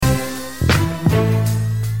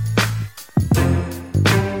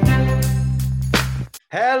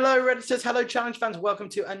Hello, Redditors. Hello, Challenge fans. Welcome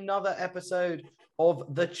to another episode of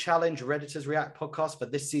the Challenge Redditors React podcast for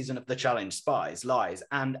this season of the Challenge Spies, Lies,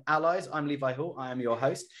 and Allies. I'm Levi Hall. I am your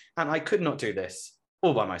host, and I could not do this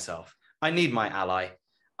all by myself. I need my ally.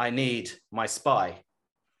 I need my spy.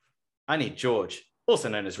 I need George, also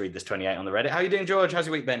known as Read This 28 on the Reddit. How are you doing, George? How's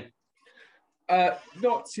your week been?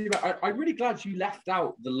 Not too bad. I'm really glad you left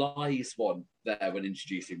out the lies one there when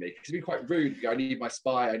introducing me, because it'd be quite rude. I need my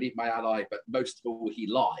spy, I need my ally, but most of all, he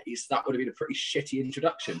lies. That would have been a pretty shitty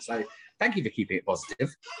introduction. So thank you for keeping it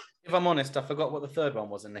positive. If I'm honest, I forgot what the third one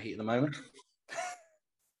was in the heat of the moment.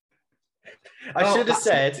 I should have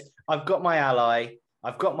said, I've got my ally,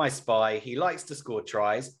 I've got my spy, he likes to score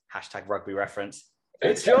tries, hashtag rugby reference.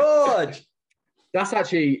 It's George! That's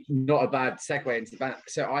actually not a bad segue into the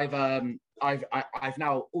So I've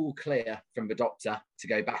now all clear from the doctor to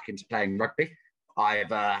go back into playing rugby. I've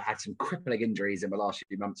had some crippling injuries in the last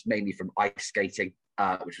few months, mainly from ice skating,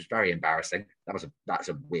 which was very embarrassing. That's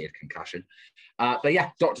a weird concussion. But yeah,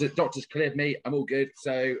 doctors cleared me. I'm all good.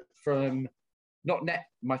 So from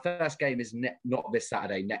my first game is not this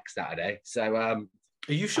Saturday, next Saturday. So are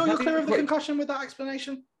you sure you're clear of the concussion with that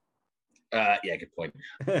explanation? Yeah, good point.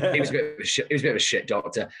 He was a bit of a shit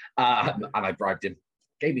doctor, and I bribed him.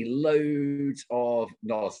 Gave me loads of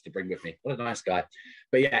nods to bring with me. What a nice guy.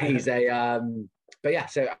 But yeah, he's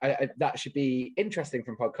so that should be interesting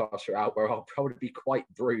from podcasts throughout, where I'll probably be quite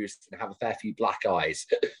bruised and have a fair few black eyes.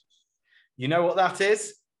 You know what that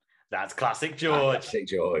is? That's classic George. Classic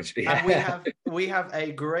George. Yeah. And we have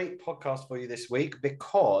a great podcast for you this week,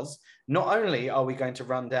 because not only are we going to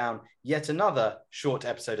run down yet another short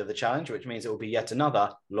episode of the challenge, which means it will be yet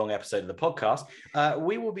another long episode of the podcast,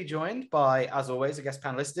 we will be joined by, as always, a guest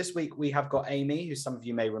panelist. This week we have got Amy, who some of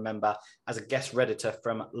you may remember as a guest Redditor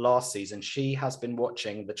from last season. She has been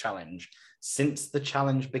watching the challenge since the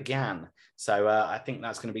challenge began. So I think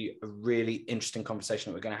that's going to be a really interesting conversation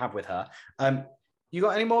that we're going to have with her. You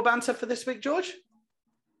got any more banter for this week, George?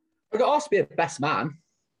 I got asked to be a best man.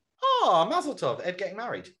 Oh, Mazel Tov, Ed getting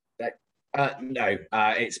married. No,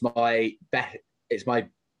 it's my best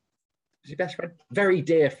friend, very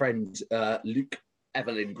dear friend, Luke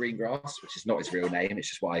Evelyn Greengrass, which is not his real name. It's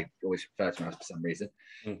just what I always refer to him as for some reason.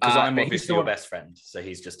 Because I'm obviously your best friend, so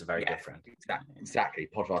he's just a very good friend. Exactly.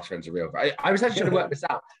 Podcast friends are real. I was actually trying to work this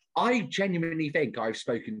out. I genuinely think I've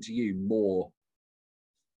spoken to you more,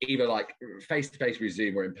 either like face-to-face with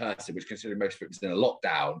Zoom or in person, which considering most of it was in a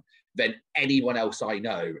lockdown, than anyone else I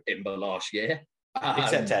know in the last year.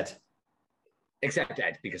 Except Ed. Except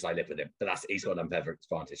Ed, because I live with him. But he's got an unfair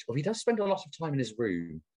advantage. Well, he does spend a lot of time in his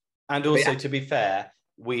room. And also, to be fair,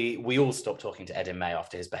 we all stopped talking to Ed in May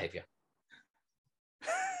after his behaviour.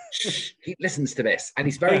 He listens to this, and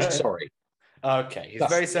he's very sorry. Okay, he's a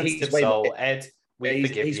very sensitive soul. Ed, we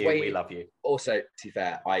forgive you, we love you. Also, to be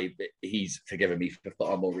fair, he's forgiven me for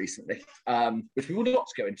far more recently, which we will not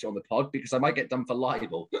go into on the pod, because I might get done for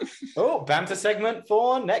libel. Oh, banter segment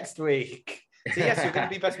for next week. So yes, you're going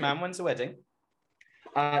to be best man. When's the wedding?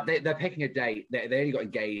 They're picking a date. They only got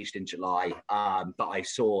engaged in July, but I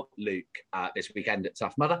saw Luke this weekend at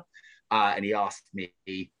Tough Mudder, and he asked me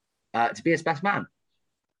to be his best man.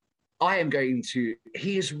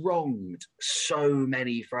 He has wronged so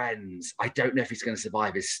many friends. I don't know if he's going to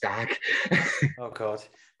survive his stag. Oh, God.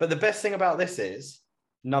 But the best thing about this is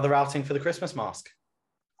another outing for the Christmas mask.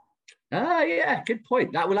 Yeah, good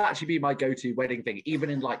point. That will actually be my go-to wedding thing, even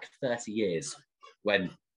in like 30 years, when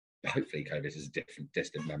hopefully COVID is a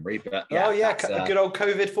distant memory. But yeah, oh, yeah, good old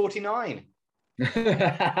COVID-49.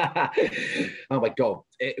 Oh my god,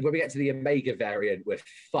 when we get to the Omega variant, we're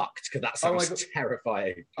fucked, because that sounds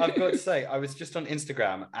terrifying. I've got to say, I was just on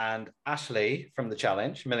Instagram, and Ashley from the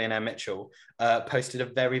challenge, Millionaire Mitchell, posted a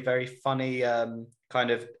very, very funny kind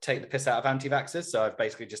of take the piss out of anti-vaxxers. So I've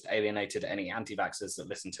basically just alienated any anti-vaxxers that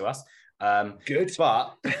listen to us. Good.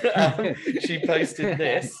 But she posted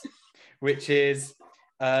this, which is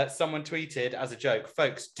someone tweeted as a joke,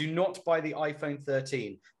 folks, do not buy the iPhone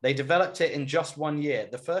 13. They developed it in just 1 year.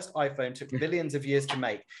 The first iPhone took billions of years to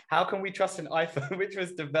make. How can we trust an iPhone which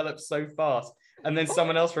was developed so fast? And then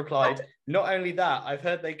someone else replied, not only that, I've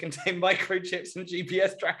heard they contain microchips and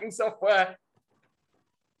GPS tracking software.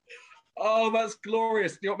 Oh, that's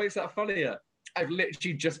glorious. You know what makes that funnier? I've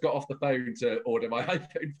literally just got off the phone to order my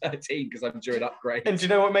iPhone 13 because I'm due an upgrade. And do you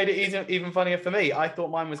know what made it even funnier for me? I thought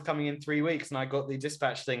mine was coming in 3 weeks, and I got the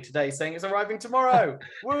dispatch thing today saying it's arriving tomorrow.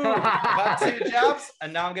 Woo! I've had 2 jabs,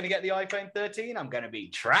 and now I'm going to get the iPhone 13. I'm going to be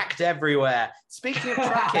tracked everywhere. Speaking of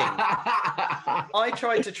tracking, I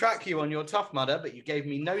tried to track you on your Tough Mudder, but you gave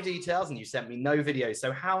me no details and you sent me no videos.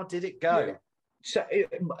 So how did it go? So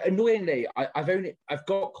annoyingly, I've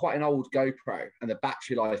got quite an old GoPro, and the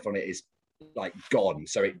battery life on it is like gone.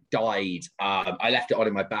 So it died. I left it on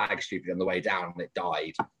in my bag stupidly on the way down, and it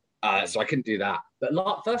died. So I couldn't do that. But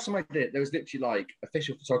first time I did it, there was literally like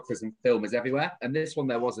official photographers and filmers everywhere, and this one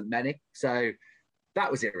there wasn't many. So that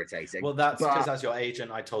was irritating. Well, that's because as your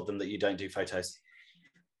agent, I told them that you don't do photos.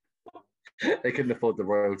 They couldn't afford the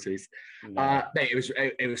royalties. No. Mate,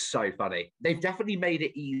 it was so funny. They've definitely made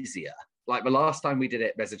it easier. Like the last time we did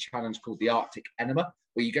it, there's a challenge called the Arctic Enema,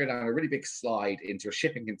 where you go down a really big slide into a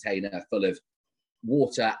shipping container full of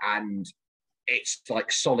water, and it's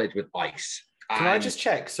like solid with ice. Can I just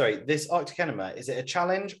check? Sorry, this Arctic Enema, is it a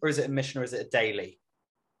challenge or is it a mission or is it a daily?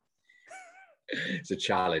 It's a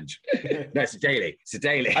challenge. No, it's a daily. It's a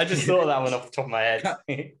daily. I just thought of that one off the top of my head.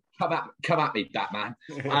 Come at me, Batman.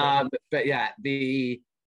 But yeah,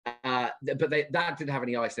 that didn't have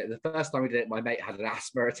any ice in it. The first time we did it, my mate had an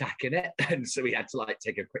asthma attack in it, and so we had to like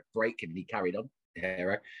take a quick break, and he carried on.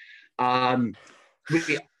 Hero.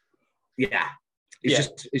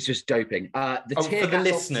 It's just doping. For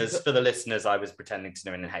the listeners, I was pretending to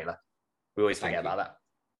do an inhaler. We always forget about that.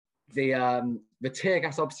 The tear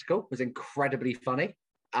gas obstacle was incredibly funny.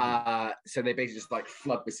 So they basically just like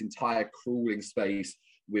flood this entire crawling space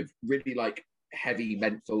with really like heavy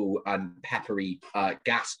menthol and peppery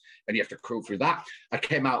gas, and you have to crawl through that. I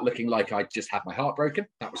came out looking like I just had my heart broken.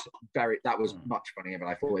 That was much funnier than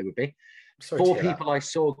I thought it would be. Four people I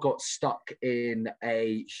saw got stuck in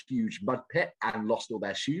a huge mud pit and lost all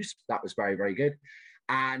their shoes. That was very, very good.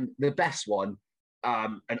 And the best one,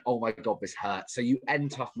 and oh my God, this hurt. So you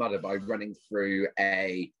end Tough Mudder by running through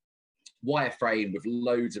a wire frame with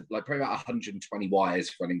loads of, like probably about 120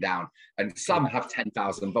 wires running down, and some have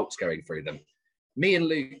 10,000 volts going through them. Me and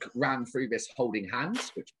Luke ran through this holding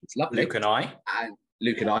hands, which was lovely. Luke and I,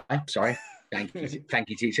 sorry. Thank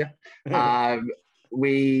you, teacher. I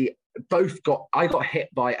got hit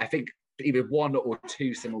by, I think, either one or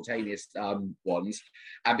two simultaneous ones.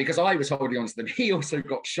 And because I was holding on to them, he also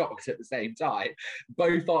got shocked at the same time.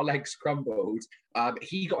 Both our legs crumbled.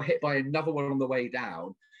 He got hit by another one on the way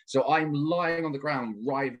down. So I'm lying on the ground,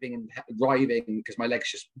 writhing because my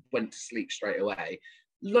legs just went to sleep straight away.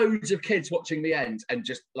 Loads of kids watching the end, and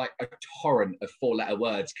just like a torrent of 4-letter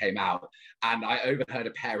words came out. And I overheard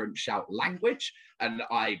a parent shout language, and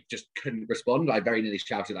I just couldn't respond. I very nearly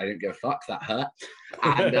shouted, "I don't give a fuck," that hurt.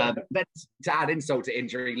 And then to add insult to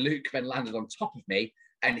injury, Luke then landed on top of me,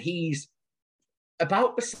 and he's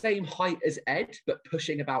about the same height as Ed, but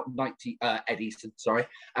pushing about 90, Ed Easton, sorry.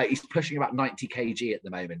 He's pushing about 90 kg at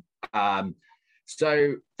the moment.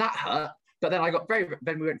 So that hurt. But then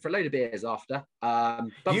then we went for a load of beers after.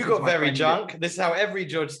 You got very drunk. This is how every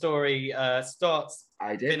George story starts.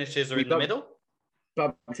 I did. Finishes are in the middle.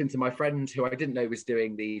 Bumped into my friend who I didn't know was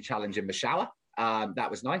doing the challenge in the shower. That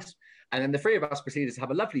was nice. And then the three of us proceeded to have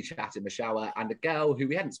a lovely chat in the shower, and a girl who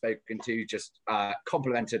we hadn't spoken to just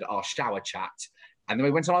complimented our shower chat. And then we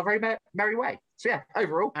went on our very merry way. So yeah,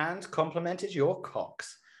 overall. And complimented your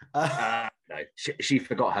cocks. No, she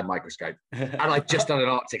forgot her microscope, and I've just done an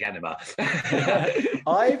Arctic Enema.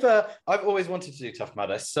 I've always wanted to do Tough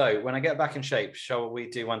Mudder, so when I get back in shape, shall we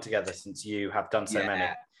do one together? Since you have done so many,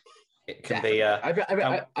 it can be. I've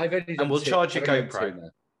only done and we'll charge your GoPro.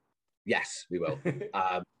 Yes, we will.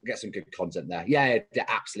 Get some good content there. Yeah,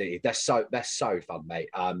 absolutely. They're so fun, mate.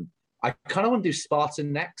 I kind of want to do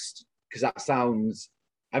Spartan next, because that sounds.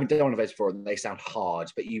 I haven't done one of those before, and they sound hard,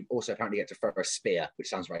 but you also apparently get to throw a spear, which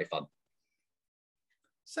sounds very fun.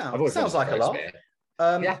 Sounds like a lot.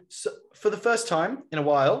 So for the first time in a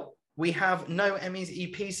while, we have no Emmys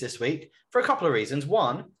EPs this week for a couple of reasons.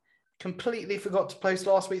 One, completely forgot to post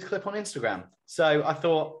last week's clip on Instagram. So I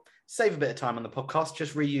thought, save a bit of time on the podcast,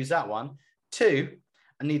 just reuse that one. Two,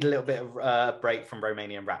 I need a little bit of break from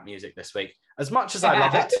Romanian rap music this week. As much as I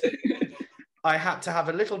love it, I had to have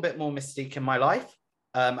a little bit more mystique in my life.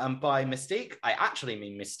 And by mystique, I actually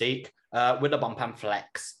mean mystique with a bump and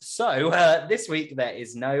flex. So this week there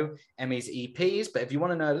is no Emmys EPs, but if you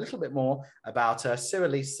want to know a little bit more about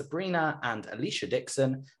Cyrillise Sabrina and Alicia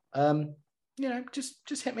Dixon,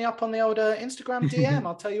 just hit me up on the old Instagram DM.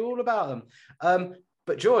 I'll tell you all about them.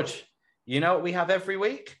 But George, you know what we have every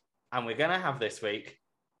week, and we're going to have this week,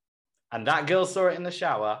 and that girl saw it in the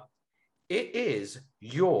shower. It is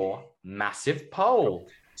your massive poll.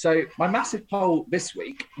 So my massive poll this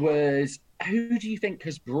week was, who do you think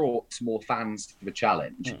has brought more fans to the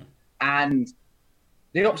challenge? And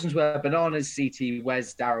the options were Bananas, CT,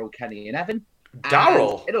 Wes, Daryl, Kenny, and Evan.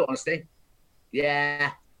 Daryl? In all honesty,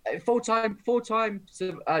 yeah. Full-time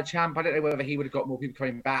champ. I don't know whether he would have got more people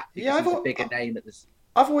coming back. Yeah, he's a bigger name at this.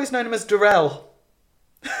 I've always known him as Darrell.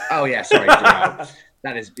 Oh yeah, sorry.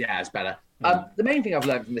 That is, yeah, it's better. The main thing I've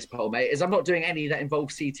learned from this poll, mate, is I'm not doing any that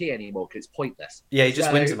involve CT anymore because it's pointless. Yeah, he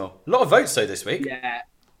just wins them all. A lot of votes though this week.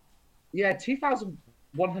 Yeah,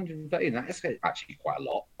 2,113. That is actually quite a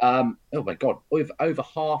lot. Oh my god, over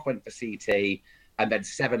half went for CT, and then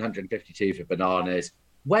 752 for bananas.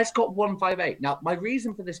 Wes got 158. Now, my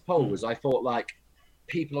reason for this poll was I thought like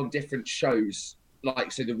people on different shows,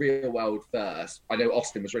 like so the Real World first. I know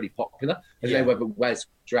Austin was really popular. I don't know whether Wes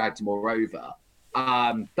dragged more over.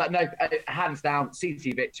 But no, hands down,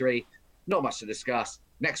 CT victory. Not much to discuss.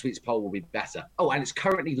 Next week's poll will be better. Oh, and it's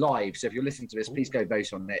currently live. So if you're listening to this, please go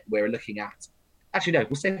vote on it. We're looking at. Actually, no,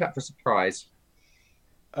 we'll save that for a surprise.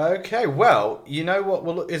 Okay, well, you know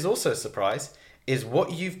what is also a surprise is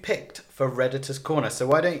what you've picked for Redditor's Corner.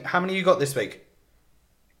 So how many you got this week?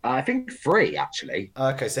 I think 3, actually.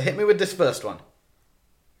 Okay, so hit me with this first one.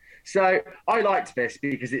 So I liked this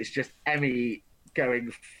because it's just Emmy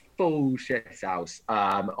going full shit house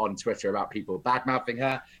on Twitter about people bad-mouthing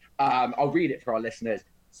her. I'll read it for our listeners.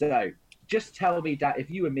 So just tell me that if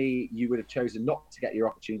you were me, you would have chosen not to get your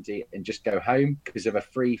opportunity and just go home because of a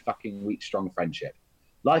 3 fucking week strong friendship.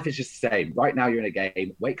 Life is just the same. Right now you're in a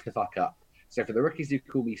game. Wake the fuck up. So for the rookies who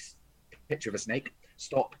call me picture of a snake,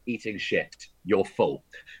 stop eating shit. You're full.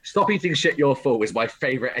 Stop eating shit. You're full is my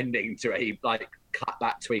favorite ending to a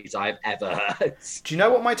clapback tweet I've ever heard. Do you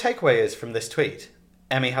know what my takeaway is from this tweet?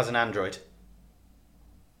 Emmy has an Android.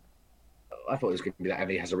 I thought it was going to be that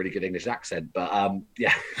Emmy has a really good English accent, but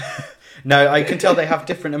yeah. No, I can tell they have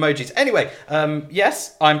different emojis. Anyway,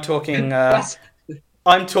 yes, I'm talking.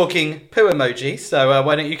 I'm talking poo emoji. So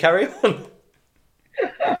why don't you carry on?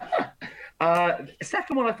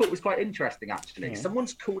 Second one I thought was quite interesting, actually.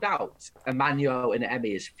 Someone's called out Emmanuel and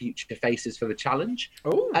Emmy as future faces for the challenge.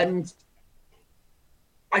 Ooh. And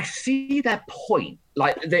I see their point.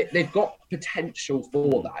 Like, they've got potential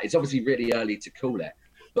for that. It's obviously really early to call it.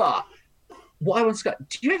 But what I want to go,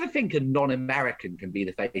 do you ever think a non-American can be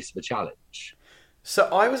the face of the challenge? So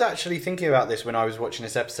I was actually thinking about this when I was watching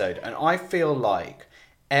this episode, and I feel like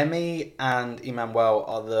Emmy and Emmanuel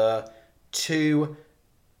are the 2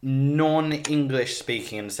 non-English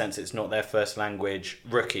speaking, in the sense it's not their first language,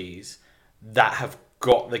 rookies that have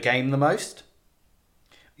got the game the most.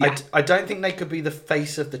 Yeah. I don't think they could be the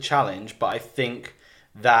face of the challenge, but I think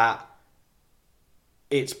that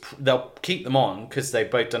they'll keep them on because they've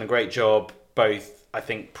both done a great job, both I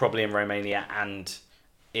think probably in Romania and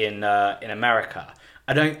in America.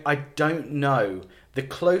 I don't know. The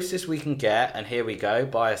closest we can get, and here we go,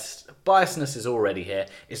 biasness is already here,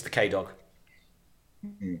 is the K-Dog.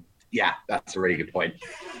 Yeah, that's a really good point.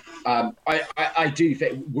 I do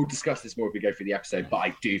think we'll discuss this more if we go through the episode, but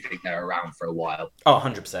I do think they're around for a while. Oh,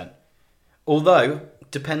 100%. Although,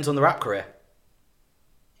 depends on the rap career.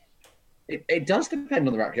 It does depend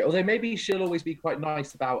on the rap career. Although maybe she'll always be quite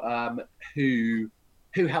nice about who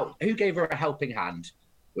gave her a helping hand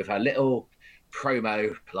with her little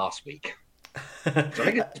promo last week. So I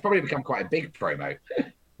think it's probably become quite a big promo.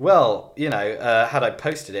 Well, had I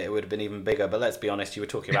posted it, it would have been even bigger. But let's be honest, you were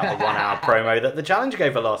talking about the 1 hour promo that the challenge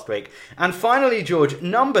gave her last week. And finally, George,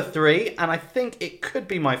 number 3, and I think it could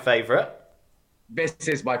be my favourite. This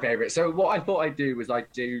is my favourite. So what I thought I'd do was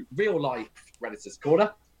I'd do real life Redditors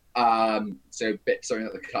Corner. So a bit something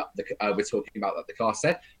that we're talking about that the cast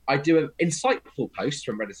said. I do an insightful post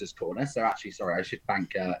from Redditors Corner. So actually, sorry, I should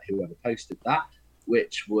thank whoever posted that,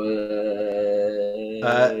 which was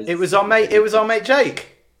it was our mate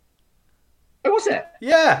Jake. Oh, was it?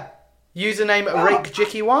 Yeah. Username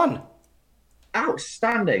RakeJicky1.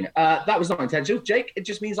 Outstanding. That was not intentional. Jake, it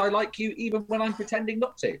just means I like you even when I'm pretending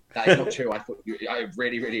not to. That is not true. I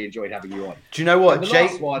really, really enjoyed having you on. Do you know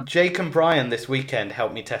what? Jake and Brian this weekend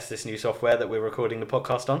helped me test this new software that we're recording the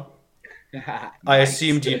podcast on. Nice. I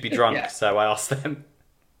assumed you'd be drunk, so I asked them.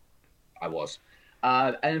 I was.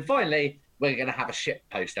 And finally, we're going to have a shit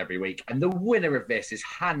post every week. And the winner of this is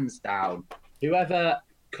hands down whoever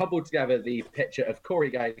cobbled together the picture of Corey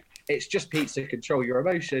going, "It's just pizza, control your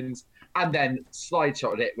emotions," and then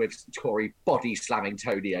slideshot it with Corey body slamming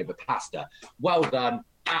Tony over pasta. Well done.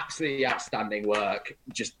 Absolutely outstanding work.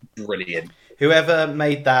 Just brilliant. Whoever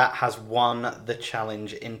made that has won the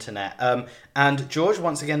challenge internet. And George,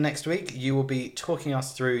 once again next week, you will be talking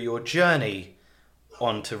us through your journey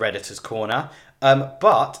onto Redditor's Corner.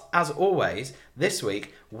 But as always, this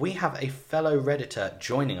week we have a fellow Redditor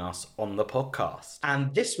joining us on the podcast.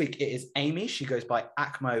 And this week it is Amy. She goes by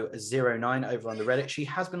Acmo09 over on the Reddit. She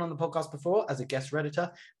has been on the podcast before as a guest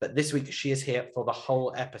Redditor, but this week she is here for the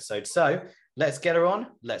whole episode. So let's get her on.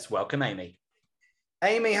 Let's welcome Amy.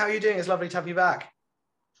 Amy, how are you doing? It's lovely to have you back.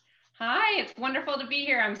 Hi, it's wonderful to be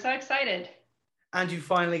here. I'm so excited. And you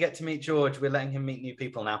finally get to meet George. We're letting him meet new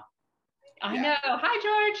people now. I know.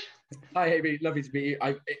 Hi, George. Hi, Amy. Lovely to meet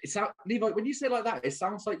you. Levi, when you say like that, it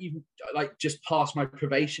sounds like you've like just passed my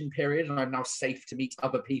probation period, and I'm now safe to meet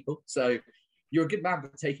other people. So you're a good man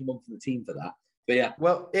for taking one for the team for that. But yeah.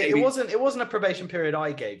 Well, it wasn't a probation period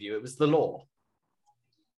I gave you. It was the law.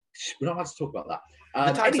 We're not allowed to talk about that.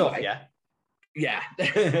 The tag's anyway, off, yeah. Yeah.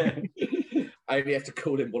 I only have to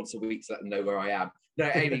call him once a week to let them know where I am. No,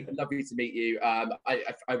 Amy, lovely to meet you. I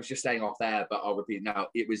was just saying off there, but I'll repeat now.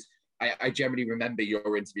 It was. I generally remember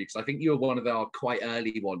your interview because I think you were one of our quite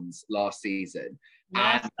early ones last season.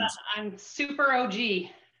 Yes, I'm super OG.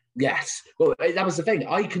 Yes. Well, that was the thing.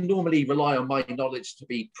 I can normally rely on my knowledge to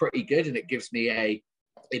be pretty good, and it gives me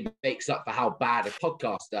it makes up for how bad a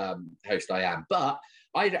podcast host I am. But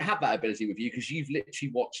I don't have that ability with you because you've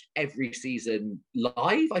literally watched every season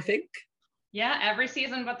live, I think. Yeah, every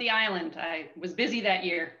season but The Island. I was busy that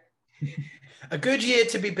year. A good year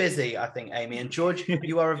to be busy, I think, Amy. And George,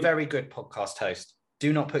 you are a very good podcast host.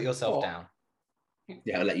 Do not put yourself down.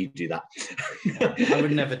 Yeah, I'll let you do that. I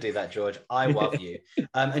would never do that, George. I love you.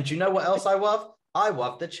 And do you know what else I love? I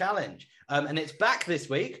love the challenge. And it's back this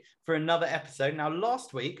week for another episode. Now,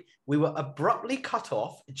 last week, we were abruptly cut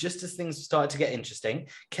off just as things started to get interesting.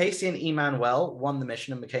 Casey and Emmanuel won the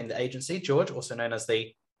mission and became the agency. George, also known as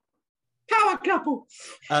the power couple.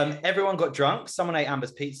 Everyone got drunk. Someone ate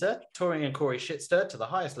Amber's pizza. Tori and Corey shit-stirred to the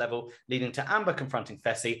highest level, leading to Amber confronting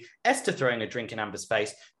Fessy, Esther throwing a drink in Amber's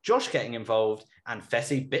face, Josh getting involved, and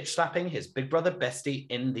Fessy bitch-slapping his big brother bestie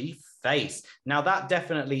in the face. Now, that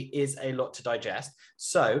definitely is a lot to digest.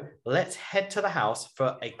 So let's head to the house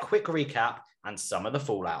for a quick recap and some of the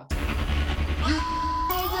fallout. You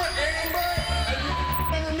over Amber and you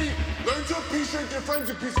over me. Learn to appreciate your friends,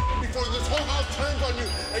 you piece of before this whole house turns on you.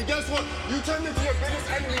 And guess what? You turned into your biggest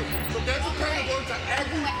enemy. So get prepared to go into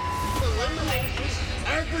every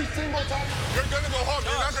single time. You're gonna go home.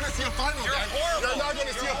 You're not gonna see a final. You're horrible. You're not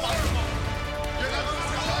gonna see a final. You're not gonna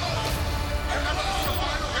see a final. You're not gonna see a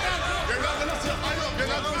final. You're not gonna see a final.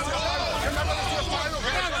 You're not gonna see a final. You're not gonna see a final.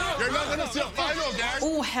 You're not gonna see a final, guys.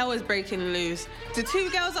 All hell is breaking loose. The two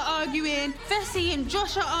girls are arguing. Fessy and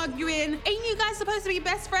Josh are arguing. Ain't you guys supposed to be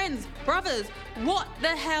best friends? Brothers, what the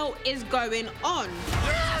hell is going on?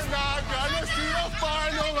 You're not gonna see a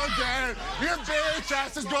final again. Your bitch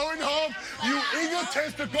ass is going home. You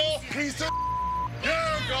egotistical piece of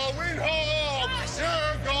You're going home.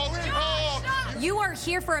 You're going home. You are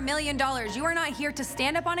here for $1 million. You are not here to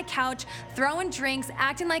stand up on a couch, throwing drinks,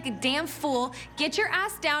 acting like a damn fool. Get your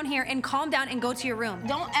ass down here and calm down and go to your room.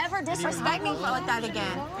 Don't ever disrespect me like that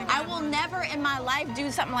again. I will never in my life do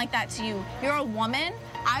something like that to you. You're a woman.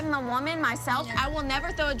 I'm a woman myself. I will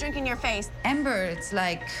never throw a drink in your face. Amber, it's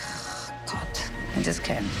like, God, I just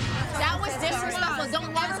can't. That was disrespectful.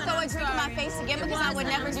 Don't ever throw a drink in my face again because I would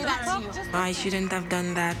never do that to you. I shouldn't have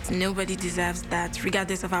done that. Nobody deserves that,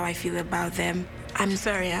 regardless of how I feel about them. I'm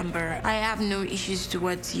sorry, Amber. I have no issues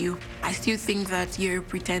towards you. I still think that you're a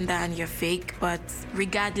pretender and you're fake, but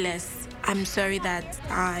regardless, I'm sorry that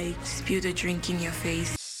I spilled a drink in your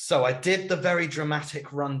face. So I did the very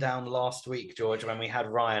dramatic rundown last week, George, when we had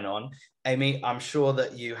Ryan on. Amy, I'm sure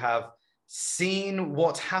that you have seen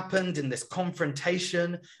what happened in this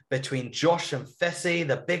confrontation between Josh and Fessy,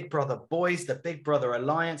 the Big Brother boys, the Big Brother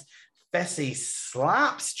alliance. Fessy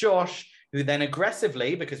slaps Josh, who then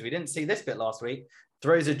aggressively, because we didn't see this bit last week,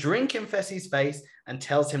 throws a drink in Fessy's face and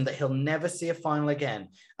tells him that he'll never see a final again.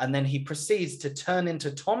 And then he proceeds to turn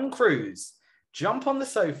into Tom Cruise, jump on the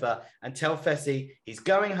sofa and tell Fessy he's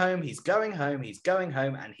going home, he's going home, he's going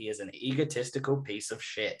home, and he is an egotistical piece of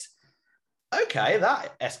shit. Okay,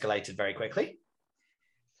 that escalated very quickly.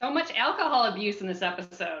 So much alcohol abuse in this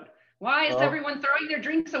episode. Why is everyone throwing their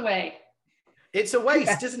drinks away? It's a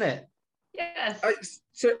waste, isn't it? Yes.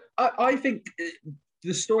 I think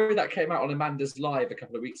the story that came out on Amanda's Live a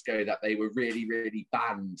couple of weeks ago that they were really, really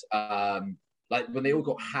banned. Like when they all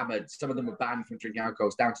got hammered, some of them were banned from drinking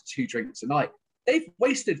alcohols down to 2 drinks a night. They've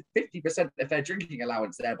wasted 50% of their drinking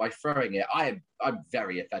allowance there by throwing it. I'm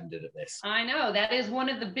very offended at this. I know. That is one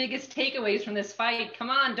of the biggest takeaways from this fight. Come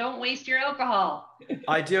on, don't waste your alcohol.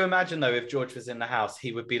 I do imagine, though, if George was in the house,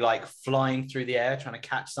 he would be like flying through the air, trying to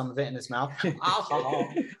catch some of it in his mouth.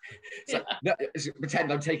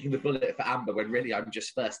 Pretend I'm taking the bullet for Amber when really I'm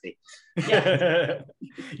just thirsty. Yeah.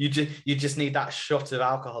 You just need that shot of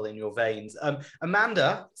alcohol in your veins.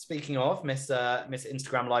 Amanda, speaking of Miss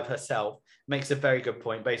Instagram Live herself, makes a very good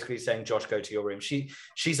point, basically saying, Josh, go to your room.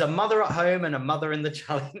 She's a mother at home and a mother in the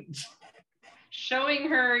challenge. Showing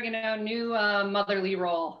her, new motherly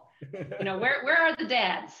role. Where are the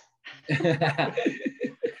dads?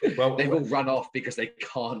 Well, they've all run off because they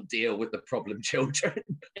can't deal with the problem children.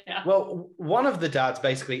 Yeah. Well, one of the dads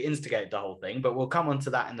basically instigated the whole thing, but we'll come on to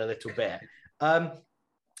that in a little bit.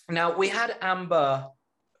 Now, we had Amber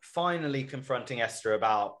finally confronting Esther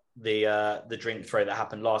about the drink throw that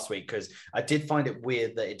happened last week, because I did find it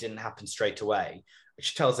weird that it didn't happen straight away.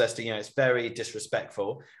 She tells Esther, it's very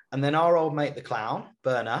disrespectful. And then our old mate, the clown,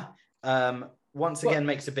 Berna, once again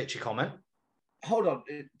makes a bitchy comment. Hold on.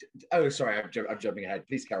 Oh, sorry, I'm jumping ahead.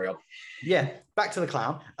 Please carry on. Yeah, back to the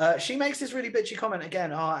clown. She makes this really bitchy comment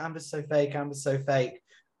again. Oh, Amber's so fake. Amber's so fake.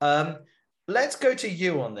 Let's go to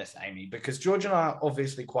you on this, Amy, because George and I are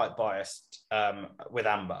obviously quite biased with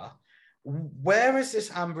Amber. Where is this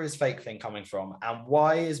Amber is fake thing coming from? And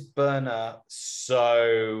why is Berna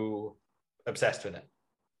so obsessed with it?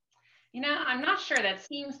 I'm not sure. That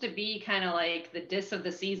seems to be kind of like the diss of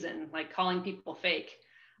the season, like calling people fake.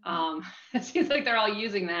 It seems like they're all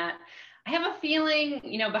using that. I have a feeling,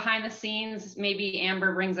 behind the scenes, maybe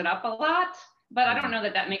Amber brings it up a lot, but I don't know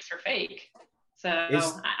that makes her fake. So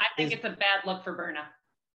I think it's a bad look for Berna.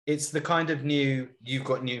 It's the kind of you've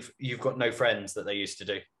got no friends that they used to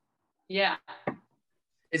do. Yeah.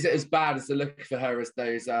 Is it as bad as the look for her as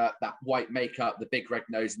those that white makeup, the big red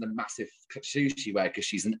nose, and the massive shoes she wears because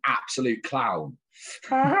she's an absolute clown?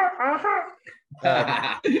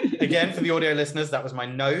 Again, for the audio listeners, that was my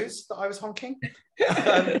nose that I was honking.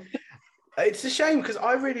 It's a shame because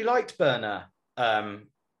I really liked Berna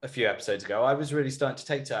a few episodes ago. I was really starting to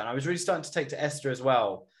take to her, and I was really starting to take to Esther as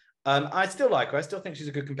well. I still like her. I still think she's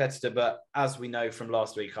a good competitor, but as we know from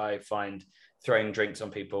last week, I find throwing drinks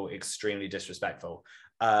on people extremely disrespectful.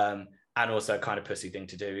 And also a kind of pussy thing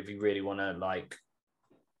to do. If you really want to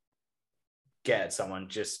get at someone,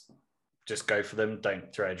 just go for them.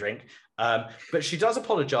 Don't throw a drink. But she does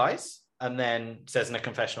apologize and then says in a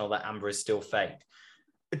confessional that Amber is still fake.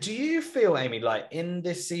 Do you feel, Amy, in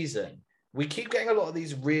this season, we keep getting a lot of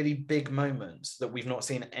these really big moments that we've not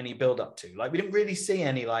seen any build up to? We didn't really see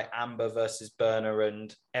any Amber versus Berna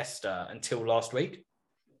and Esther until last week.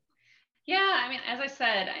 Yeah, as I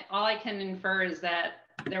said, all I can infer is that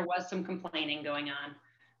there was some complaining going on,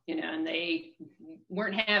 and they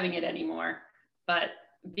weren't having it anymore. But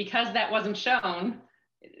because that wasn't shown,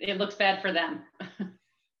 it looks bad for them.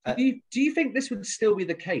 Do you think this would still be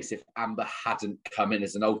the case if Amber hadn't come in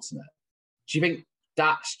as an alternate? Do you think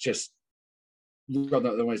that's just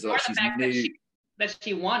the ones that she's new? That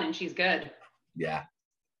she won and she's good. Yeah.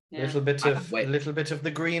 A little bit of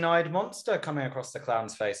the green-eyed monster coming across the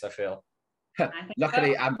clown's face, I feel.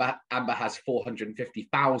 Luckily, so. Amber has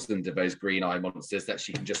 450,000 of those green-eye monsters that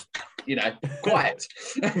she can just, quiet.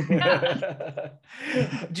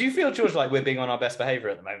 Do you feel, George, like we're being on our best behaviour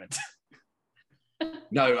at the moment?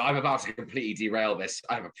 No, I'm about to completely derail this.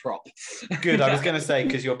 I have a prop. Good, I was going to say,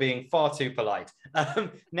 because you're being far too polite.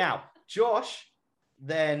 Now, Josh,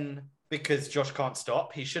 then, because Josh can't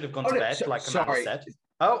stop, he should have gone to bed, like Amanda said.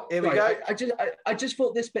 Oh, here we go. I just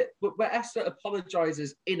thought this bit where Esther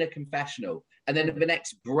apologizes in a confessional and then in the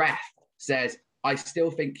next breath says, I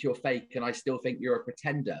still think you're fake and I still think you're a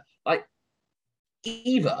pretender.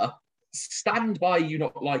 Either stand by you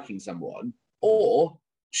not liking someone or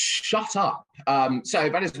shut up. So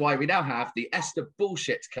that is why we now have the Esther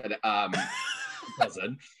bullshit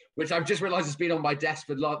cousin, which I've just realized has been on my desk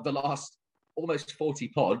for the last almost 40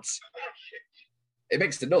 pods. It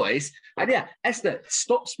makes the noise. And yeah, Esther,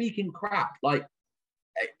 stop speaking crap.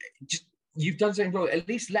 You've done something wrong. At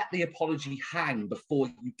least let the apology hang before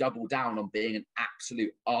you double down on being an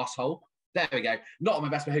absolute asshole. There we go. Not on my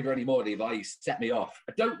best behavior anymore, Levi. You set me off.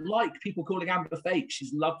 I don't like people calling Amber fake.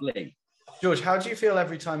 She's lovely. George, how do you feel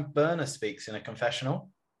every time Berna speaks in a confessional?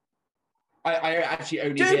 I actually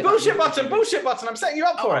only Dude, bullshit button. I'm setting you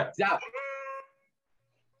up for it. Yeah.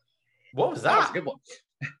 What was that? That was a good one.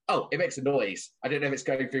 Oh, it makes a noise. I don't know if it's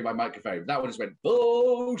going through my microphone. That one just went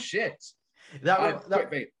bullshit. I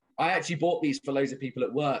actually bought these for loads of people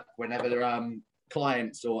at work. Whenever their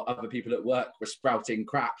clients or other people at work were sprouting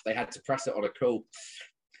crap, they had to press it on a call.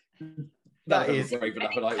 That is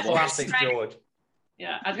classic George.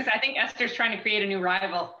 Yeah, I think Esther's trying to create a new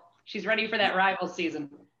rival. She's ready for that rival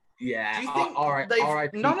season. Yeah. Do you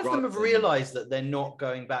think none of them have realised that they're not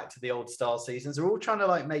going back to the old style seasons? They're all trying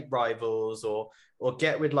to make rivals or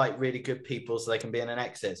get with really good people so they can be in an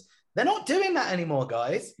exes. They're not doing that anymore,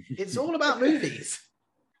 guys. It's all about movies.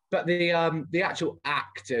 But the actual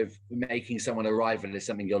act of making someone a rival is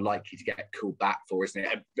something you're likely to get called back for, isn't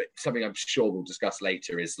it? But something I'm sure we'll discuss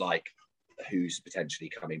later is who's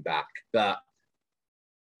potentially coming back. But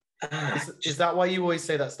is that why you always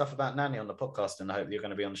say that stuff about Nanny on the podcast in the hope that you're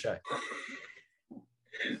going to be on the show?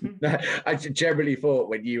 I generally thought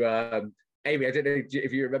when you Amy, I don't know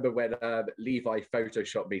if you remember when Levi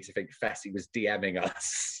photoshopped me to think Fessy was DMing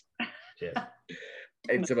us. Yeah.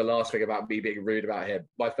 Into the last thing about me being rude about him.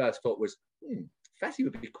 My first thought was, Fessy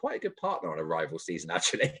would be quite a good partner on a rival season,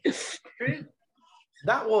 actually.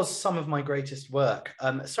 That was some of my greatest work.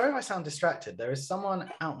 Sorry if I sound distracted. There is someone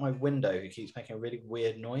out my window who keeps making a really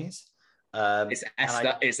weird noise. It's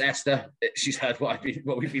Esther. It's Esther. She's heard what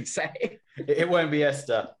we've been saying. It won't be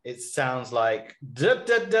Esther. It sounds like so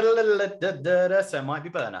it might be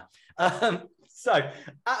Burner. So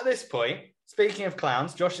at this point, speaking of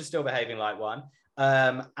clowns, Josh is still behaving like one.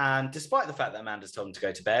 And despite the fact that Amanda's told him to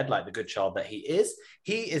go to bed, like the good child that he is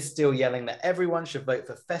still yelling that everyone should vote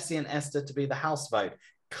for Fessy and Esther to be the house vote,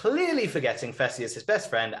 clearly forgetting Fessy is his best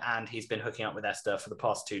friend and he's been hooking up with Esther for the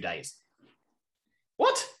past 2 days.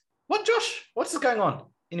 What, Josh? What's going on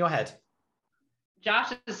in your head?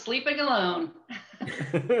 Josh is sleeping alone.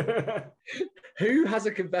 Who has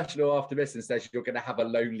a confessional after this and says you're going to have a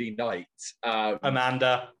lonely night?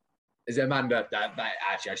 Amanda. Is it Amanda? That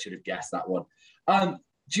actually, I should have guessed that one.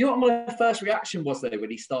 Do you know what my first reaction was, though, when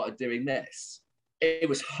he started doing this? It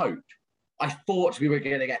was hope. I thought we were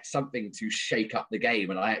going to get something to shake up the game,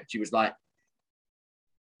 and I actually was like,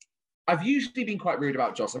 I've usually been quite rude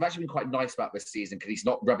about Josh. I've actually been quite nice about this season because he's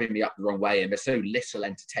not rubbing me up the wrong way, and there's so little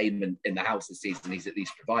entertainment in the house this season. He's at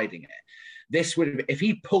least providing it. This would have, if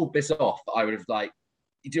he pulled this off, I would have like,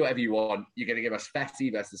 you do whatever you want. You're going to give us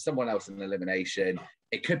Fessy versus someone else in elimination.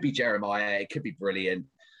 It could be Jeremiah. It could be brilliant.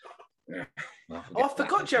 I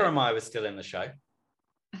forgot Jeremiah was still in the show.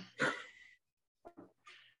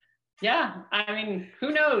 Yeah, I mean,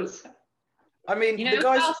 who knows? I mean, you know, the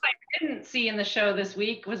guys... who else I didn't see in the show this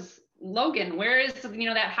week was Logan. Where is,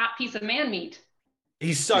 that hot piece of man meat?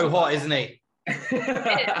 He's so hot, isn't he?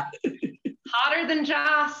 Hotter than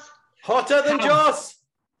Joss. Hotter than Joss.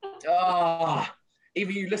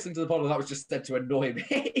 Even you listened to the podcast, that was just said to annoy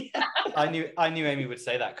me. I knew Amy would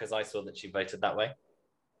say that because I saw that she voted that way.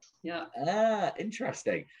 Yeah.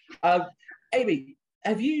 Interesting. Amy,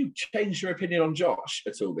 have you changed your opinion on Josh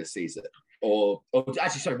at all this season? Or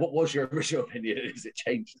actually, sorry, what was your original opinion? Has it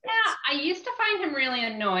changed? Yeah, I used to find him really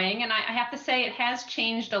annoying, and I have to say it has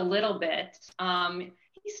changed a little bit.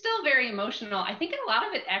 He's still very emotional. I think a lot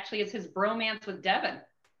of it actually is his bromance with Devin.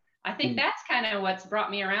 I think that's kind of what's brought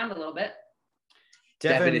me around a little bit.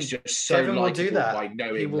 Devin is just so Devin will do that by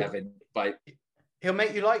knowing Devin. He'll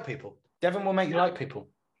make you like people. Devin will make you like people.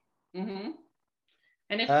 Mm-hmm.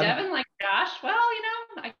 And if Devin likes Josh, well,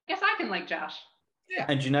 I guess I can like Josh. Yeah.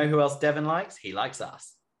 And do you know who else Devin likes? He likes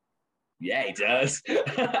us. Yeah, he does.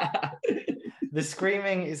 The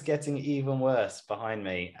screaming is getting even worse behind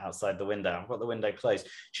me outside the window. I've got the window closed. Do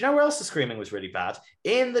you know where else the screaming was really bad?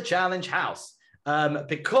 In the challenge house.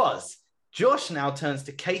 Because Josh now turns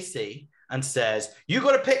to Casey and says, you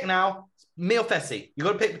got to pick now, me or Fessy. You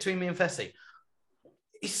got to pick between me and Fessy.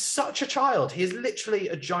 He's such a child. He is literally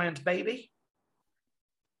a giant baby.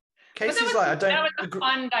 Casey's like, that was the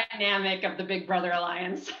fun dynamic of the Big Brother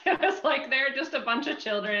Alliance. It was like they're just a bunch of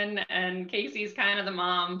children, and Casey's kind of the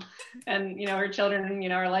mom, and her children,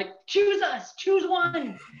 are like, choose us, choose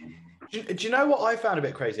one. Do you know what I found a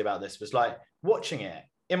bit crazy about this was like watching it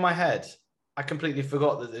in my head? I completely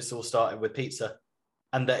forgot that this all started with pizza,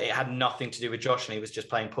 and that it had nothing to do with Josh, and he was just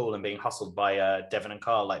playing pool and being hustled by Devin and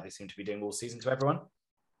Carl, like they seem to be doing all season to everyone.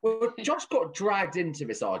 Well, Josh got dragged into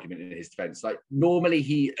this argument in his defense. Like,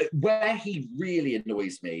 normally where he really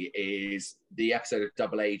annoys me is the episode of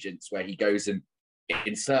Double Agents where he goes and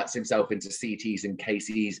inserts himself into CT's and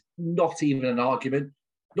Casey's, not even an argument,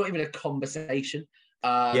 not even a conversation.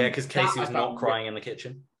 Because Casey was not crying in the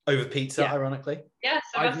kitchen over pizza, ironically. Yes,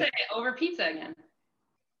 I was saying over pizza again.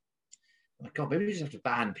 Oh my God, maybe we just have to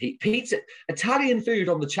ban pizza. Italian food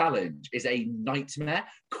on the challenge is a nightmare.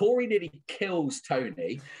 Corey nearly kills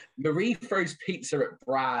Tony. Marie throws pizza at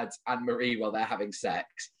Brad and Marie while they're having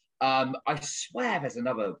sex. I swear there's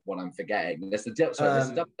another one I'm forgetting. There's the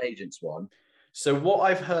Double Agents one. So what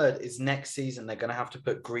I've heard is next season they're going to have to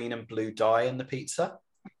put green and blue dye in the pizza.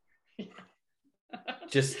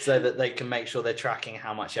 Just so that they can make sure they're tracking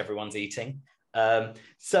how much everyone's eating.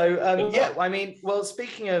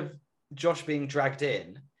 Speaking of Josh being dragged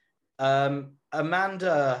in,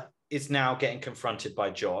 Amanda is now getting confronted by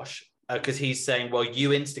Josh because he's saying, well,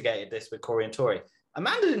 you instigated this with Corey and Tori.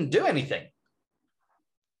 Amanda didn't do anything.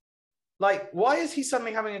 Like, why is he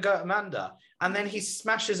suddenly having a go at Amanda? And then he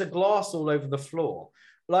smashes a glass all over the floor.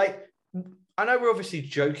 Like, I know we're obviously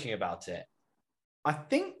joking about it. I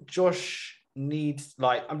think Josh needs,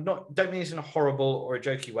 don't mean this in a horrible or a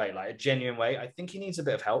jokey way, like a genuine way. I think he needs a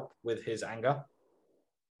bit of help with his anger.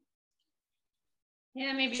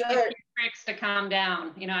 Yeah, maybe So- get tricks to calm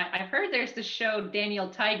down. I've heard there's this show, Daniel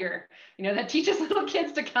Tiger, that teaches little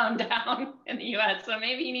kids to calm down in the US. So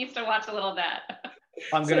maybe he needs to watch a little of that.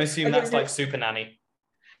 I'm going to assume that's like Super Nanny.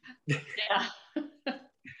 Yeah.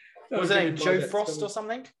 What was it, Joe Frost or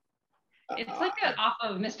something? It's like off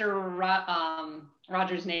of Mr.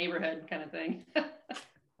 Rogers' Neighborhood kind of thing.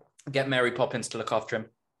 Get Mary Poppins to look after him.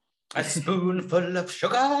 A spoonful of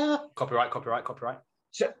sugar. Copyright.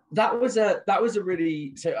 So that was a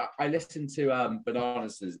really. So I listened to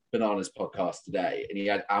Bananas podcast today, and he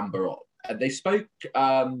had Amber on, and they spoke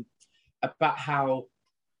about how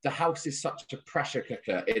the house is such a pressure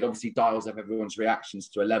cooker. It obviously dials up everyone's reactions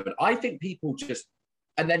to 11. I think people just,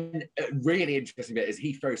 and then a really interesting bit is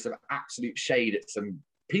he throws some absolute shade at some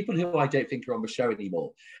people who I don't think are on the show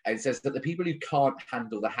anymore, and says that the people who can't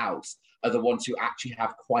handle the house are the ones who actually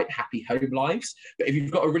have quite happy home lives. But if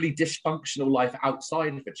you've got a really dysfunctional life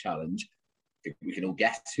outside of a challenge, I think we can all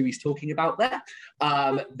guess who he's talking about there,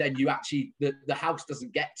 then you actually, the house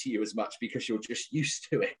doesn't get to you as much because you're just used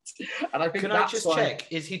to it. And I think Can I just check,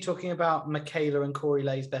 is he talking about Michaela and Corey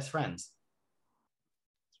Lay's best friends?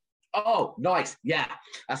 Oh, nice. Yeah,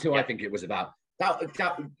 that's who I think it was about. That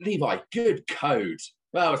Levi, good code.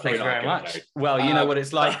 Well, Thank you very much. Code. Well, you know what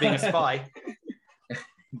it's like being a spy.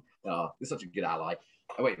 Oh, you're such a good ally.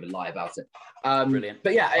 I won't even lie about it. Brilliant.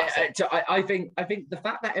 But yeah, I think the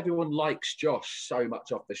fact that everyone likes Josh so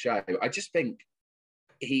much off the show, I just think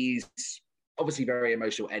he's obviously very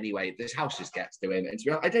emotional anyway. This house just gets to him, and to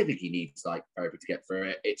be honest, I don't think he needs like therapy to get through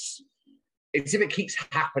it. It's if it keeps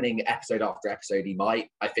happening episode after episode, he might.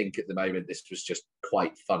 I think at the moment this was just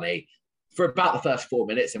quite funny for about the first 4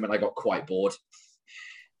 minutes, and then I got quite bored.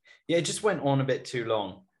 Yeah, it just went on a bit too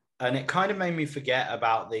long. And it kind of made me forget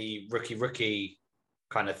about the rookie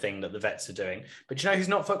kind of thing that the vets are doing. But you know who's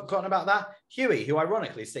not forgotten about that? Huey, who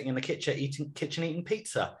ironically is sitting in the kitchen eating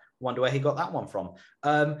pizza. Wonder where he got that one from.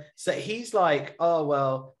 So he's like, oh,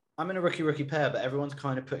 well, I'm in a rookie pair, but everyone's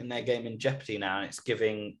kind of putting their game in jeopardy now, and it's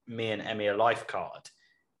giving me and Emmy a life card.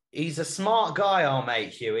 He's a smart guy, our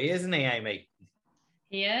mate Huey, isn't he, Amy?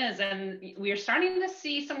 He is, and we're starting to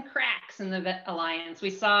see some cracks in the Vet Alliance. We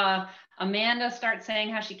saw Amanda start saying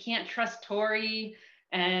how she can't trust Tori,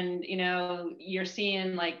 and you're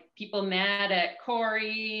seeing like people mad at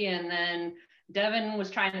Corey, and then Devin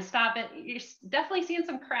was trying to stop it. You're definitely seeing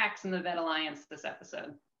some cracks in the Vet Alliance this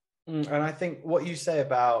episode. And I think what you say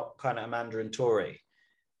about kind of Amanda and Tori,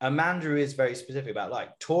 Amanda is very specific about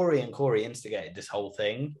like Tori and Corey instigated this whole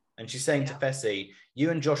thing, and she's saying to Fessy, you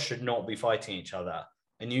and Josh should not be fighting each other.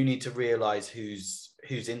 And you need to realize who's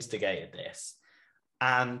instigated this.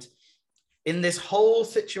 And in this whole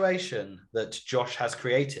situation that Josh has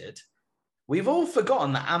created, we've all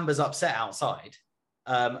forgotten that Amber's upset outside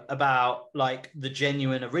about like the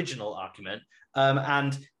genuine original argument.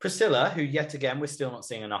 And Priscilla, who yet again we're still not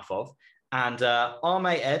seeing enough of, and our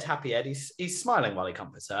mate Ed, Happy Ed, he's smiling while he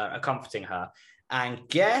comforting her. And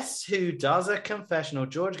guess who does a confessional?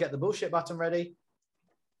 George, get the bullshit button ready.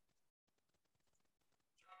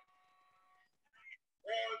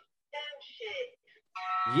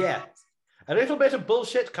 Yeah, a little bit of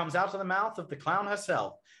bullshit comes out of the mouth of the clown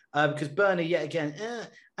herself. Because Bernie, yet again,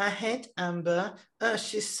 I hate Amber.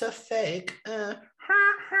 She's so fake.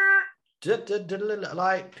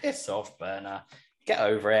 Like, piss off, Berner. Get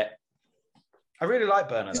over it. I really like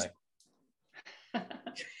Berner, though.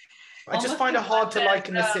 I just find it hard to like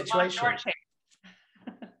in this situation.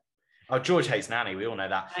 George hates Nanny. We all know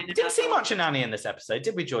that. Didn't see much of Nanny in this episode,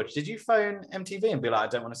 did we, George? Did you phone MTV and be like, I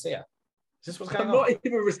don't want to see her? Is this what's going on?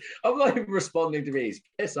 I'm not even responding to these.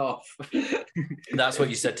 Piss off. That's what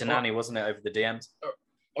you said to Nanny, wasn't it, over the DMs?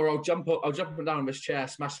 Or I'll jump up and down on this chair,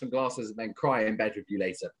 smash some glasses, and then cry in bed with you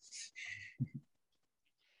later.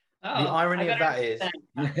 The irony of that is,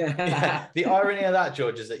 the irony of that,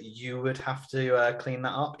 George, is that you would have to clean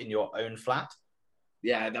that up in your own flat.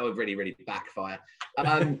 Yeah, that would really, really backfire.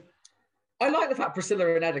 I like the fact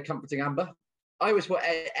Priscilla and Ed are comforting Amber. I always thought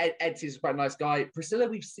Ed is quite a nice guy. Priscilla,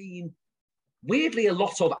 we've seen weirdly a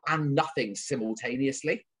lot of and nothing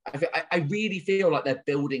simultaneously. I really feel like they're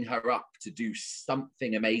building her up to do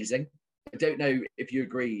something amazing. I don't know if you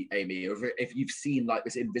agree, Amy, or if you've seen like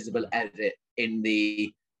this invisible edit in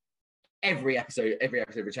every episode of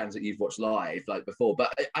the channels that you've watched live like before,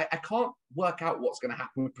 but I can't work out what's going to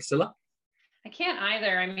happen with Priscilla. I can't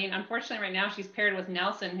either. I mean, unfortunately, right now she's paired with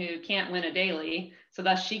Nelson, who can't win a daily, so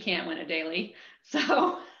thus she can't win a daily.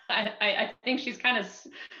 So I think she's kind of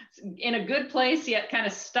in a good place, yet kind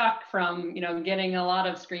of stuck from getting a lot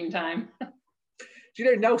of screen time. Do you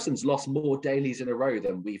know Nelson's lost more dailies in a row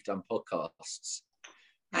than we've done podcasts?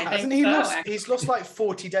 Hasn't he lost? He's lost like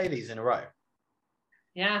 40 dailies in a row.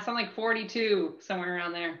 Yeah, something like 42, somewhere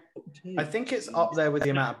around there. I think it's up there with the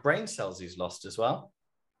amount of brain cells he's lost as well.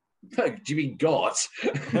 Do you mean God?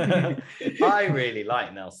 I really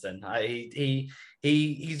like Nelson.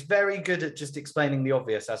 He's very good at just explaining the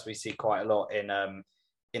obvious, as we see quite a lot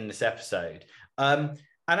in this episode. And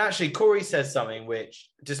actually, Corey says something which,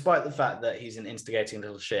 despite the fact that he's an instigating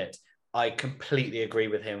little shit, I completely agree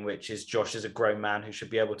with him, which is Josh is a grown man who should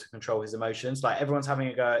be able to control his emotions. Like, everyone's having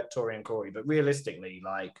a go at Tori and Corey, but realistically,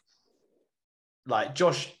 like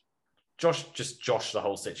Josh just Josh the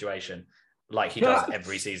whole situation like he does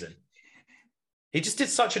every season. He just did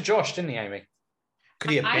such a Josh, didn't he, Amy?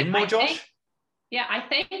 Could he have been more Josh? I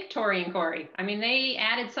thank Tori and Corey. I mean, they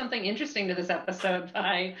added something interesting to this episode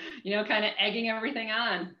by, kind of egging everything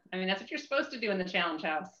on. I mean, that's what you're supposed to do in the challenge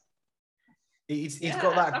house. He's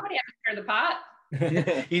got that. Somebody has to stir the pot.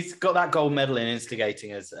 He's got that gold medal in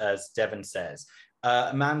instigating, as Devon says.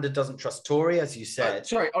 Amanda doesn't trust Tori, as you said.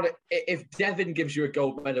 If Devon gives you a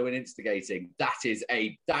gold medal in instigating, that is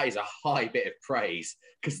a high bit of praise,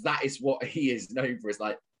 because that is what he is known for. Is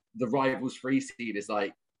like the rivals free scene is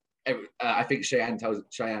like. I think Cheyenne tells him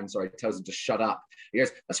to shut up. He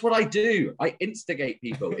goes, "That's what I do. I instigate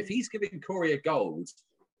people." If he's giving Corey a gold,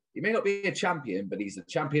 he may not be a champion, but he's a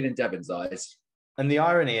champion in Devon's eyes. And the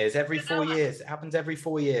irony is, every 4 years, it happens every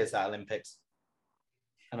 4 years at Olympics.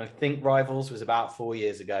 And I think Rivals was about 4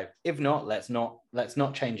 years ago. If not, let's not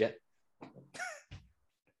change it.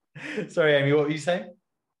 Sorry, Amy, what were you saying?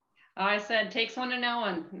 I said takes one to know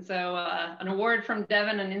one. So an award from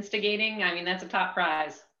Devon on instigating, I mean, that's a top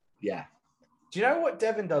prize. Yeah. Do you know what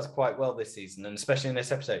Devon does quite well this season, and especially in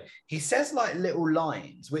this episode? He says like little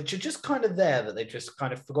lines, which are just kind of there that they've just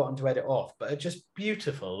kind of forgotten to edit off, but are just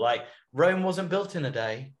beautiful. Like, Rome wasn't built in a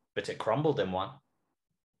day, but it crumbled in one.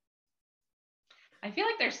 I feel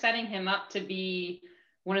like they're setting him up to be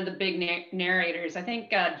one of the big narrators. I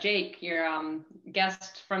think Jake, your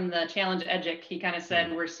guest from the Challenge Edgic, he kind of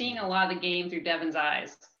said, we're seeing a lot of the game through Devon's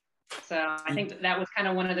eyes. So I think that was kind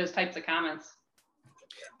of one of those types of comments.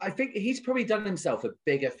 I think he's probably done himself a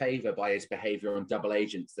bigger favor by his behavior on Double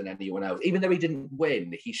Agents than anyone else. Even though he didn't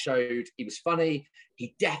win, he showed he was funny.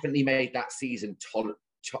 He definitely made that season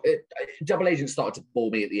Double Agents started to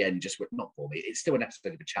bore me at the end. Not bore me. It's still an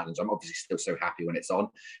episode of a challenge. I'm obviously still so happy when it's on.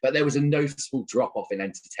 But there was a noticeable drop-off in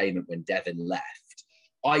entertainment when Devon left.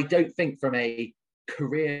 I don't think from a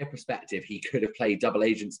career perspective he could have played Double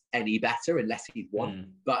Agents any better unless he'd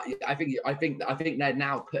won. But I think they're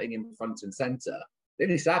now putting him front and center. The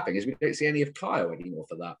only sad thing is we don't see any of Kyle anymore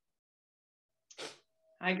for that.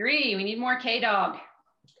 I agree. We need more K-Dog.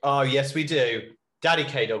 Oh, yes, we do. Daddy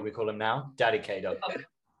K-Dog, we call him now. Daddy K-Dog.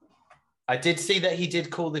 I did see that he did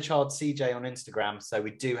call the child CJ on Instagram, so we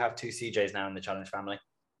do have 2 CJs now in the challenge family.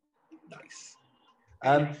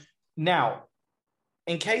 Nice. Now,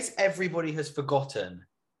 in case everybody has forgotten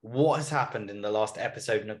what has happened in the last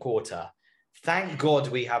episode and a quarter, thank God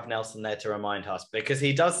we have Nelson there to remind us, because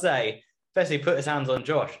he does say, firstly, put his hands on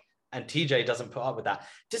Josh, and TJ doesn't put up with that.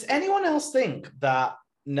 Does anyone else think that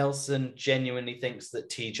Nelson genuinely thinks that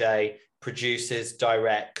TJ produces,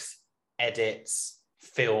 directs, edits,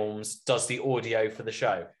 films, does the audio for the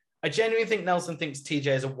show? I genuinely think Nelson thinks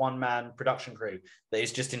TJ is a one-man production crew that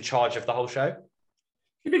is just in charge of the whole show.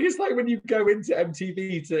 You think it's like when you go into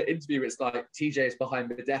MTV to interview, it's like TJ is behind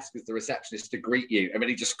the desk as the receptionist to greet you, and then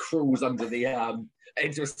he just crawls under the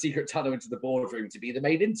into a secret tunnel into the boardroom to be the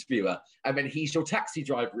main interviewer, and then he's your taxi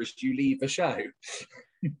driver as you leave the show.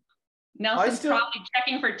 Nelson's probably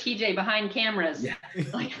checking for TJ behind cameras. Yeah.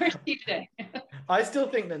 Like, where's TJ? I still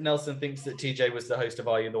think that Nelson thinks that TJ was the host of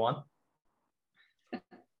Are You the One? I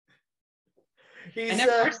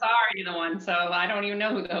never saw Are You the One, so I don't even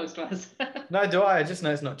know who the host was. No, do I? I just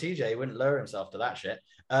know it's not TJ. He wouldn't lower himself to that shit.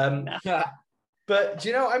 But do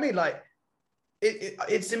you know what I mean? Like,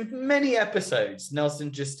 it's in many episodes,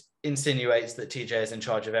 Nelson just insinuates that TJ is in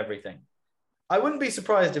charge of everything. I wouldn't be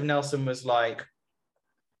surprised if Nelson was like,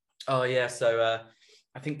 oh, yeah, so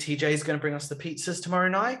I think TJ is going to bring us the pizzas tomorrow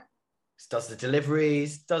night. He does the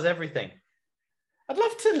deliveries, does everything. I'd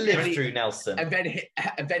love to live through Nelson. And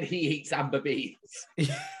then he eats amber beans.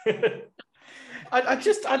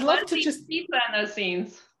 I'd love to just... Pizza in those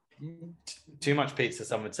scenes. Too much pizza,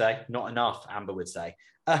 some would say. Not enough, Amber would say.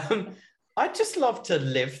 I'd just love to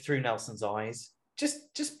live through Nelson's eyes.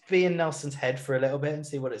 Just be in Nelson's head for a little bit and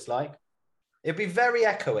see what it's like. It'd be very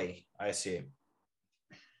echoey, I assume.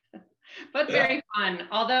 But very fun.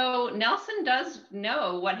 Although Nelson does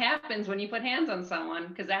know what happens when you put hands on someone,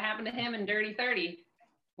 because that happened to him in Dirty 30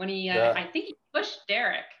 when he, I think he pushed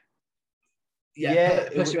Derek. Yeah.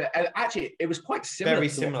 Actually, it was quite similar very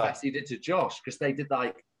to similar. what he did to Josh, because they did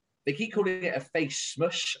like They keep calling it a face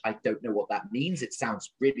smush. I don't know what that means. It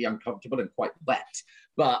sounds really uncomfortable and quite wet.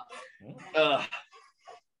 But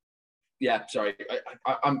yeah, sorry.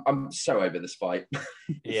 I'm so over this fight.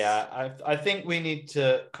 Yeah, I think we need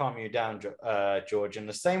to calm you down, George, in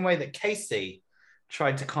the same way that Casey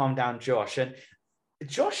tried to calm down Josh. And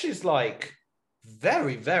Josh is like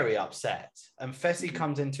very, very upset. And Fessy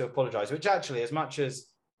comes in to apologize, which actually, as much as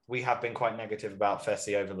we have been quite negative about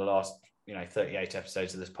Fessy over the last 38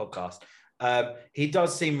 episodes of this podcast, he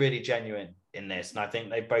does seem really genuine in this. And I think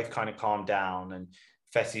they both kind of calm down, and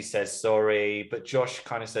Fessy says sorry, but Josh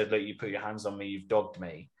kind of said, look, you put your hands on me, you've dogged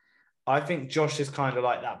me. I think Josh is kind of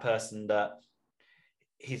like that person that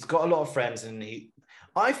he's got a lot of friends, and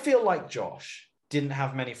I feel like Josh didn't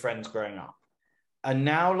have many friends growing up. And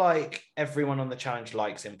now like everyone on the challenge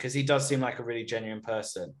likes him because he does seem like a really genuine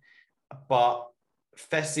person. But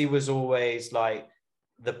Fessy was always like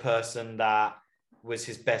the person that was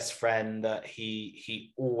his best friend that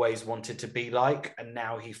he always wanted to be like, and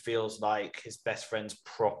now he feels like his best friend's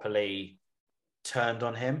properly turned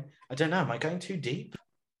on him. I don't know, am I going too deep?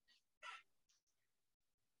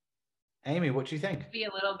 Amy, what do you think? Be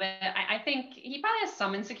a little bit. I think he probably has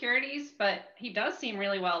some insecurities, but he does seem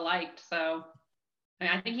really well liked. So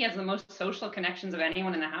I think he has the most social connections of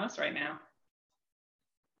anyone in the house right now.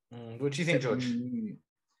 What do you think, George?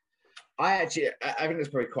 I think there's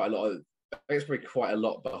probably quite a lot of. I think it's probably quite a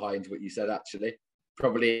lot behind what you said, actually.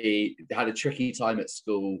 Probably had a tricky time at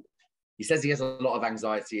school. He says he has a lot of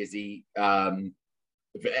anxiety as he,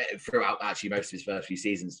 throughout actually most of his first few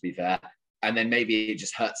seasons, to be fair. And then maybe it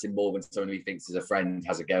just hurts him more when someone he thinks is a friend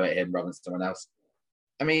has a go at him rather than someone else.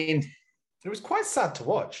 I mean... It was quite sad to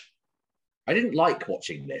watch. I didn't like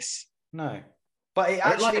watching this. No. But it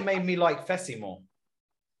actually made me like Fessy more.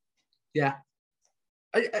 Yeah.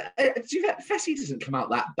 Fessy doesn't come out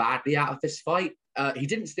that badly out of this fight. He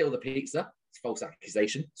didn't steal the pizza. It's a false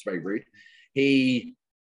accusation. It's very rude. I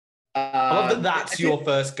love that that's your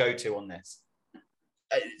first go-to on this.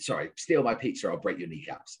 Sorry, steal my pizza, I'll break your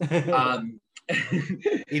kneecaps.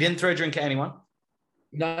 He didn't throw a drink at anyone?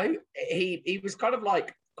 No, he was kind of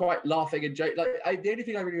like quite laughing and joking. Like, the only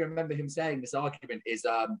thing I really remember him saying this argument is,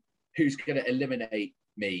 who's going to eliminate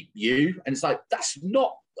me? You? And it's like, that's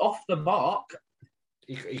not off the mark.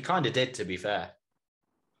 He kind of did, to be fair.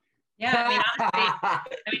 Yeah,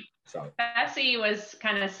 honestly, Fessy was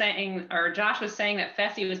kind of saying, or Josh was saying that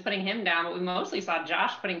Fessy was putting him down, but we mostly saw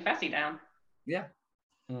Josh putting Fessy down. Yeah.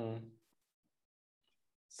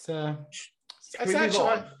 So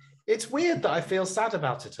it's weird that I feel sad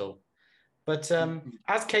about it all. But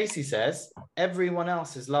as Casey says, everyone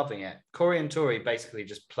else is loving it. Corey and Tori basically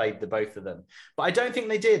just played the both of them. But I don't think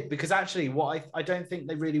they did, because actually I don't think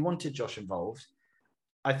they really wanted Josh involved.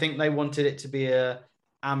 I think they wanted it to be a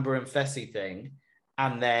Amber and Fessy thing.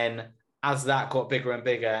 And then as that got bigger and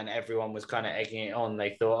bigger and everyone was kind of egging it on,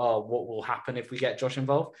 they thought, oh, what will happen if we get Josh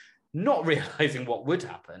involved? Not realizing what would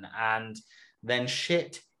happen. And then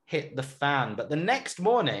shit hit the fan. But the next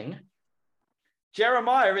morning,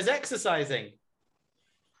 Jeremiah is exercising.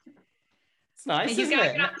 It's nice, isn't it? He's got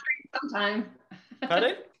to get on screen sometime.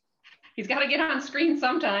 Pardon? He's got to get on screen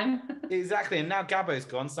sometime. Exactly. And now Gabbo's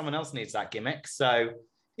gone. Someone else needs that gimmick. So,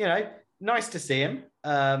 nice to see him.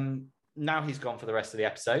 Now he's gone for the rest of the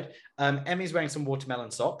episode. Emmy's wearing some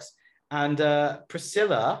watermelon socks. And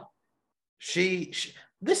Priscilla,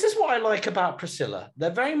 this is what I like about Priscilla. They're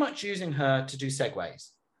very much using her to do segues.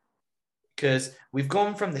 Because we've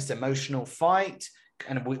gone from this emotional fight,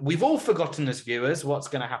 and we've all forgotten as viewers what's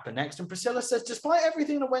going to happen next. And Priscilla says, despite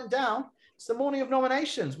everything that went down, it's the morning of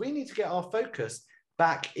nominations. We need to get our focus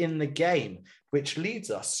back in the game, which leads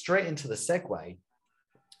us straight into the segue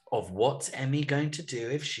of what's Emmy going to do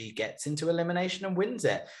if she gets into elimination and wins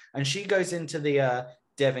it. And she goes into the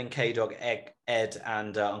Devin, K-Dog, Ed,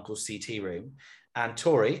 and Uncle CT room. And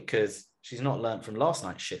Tori, because she's not learnt from last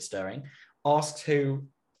night's shit stirring, asks who...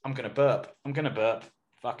 I'm going to burp.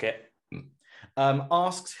 Fuck it.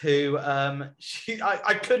 Asks who I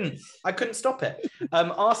couldn't stop it.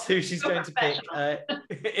 Asks who she's going to pick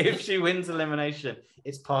if she wins elimination.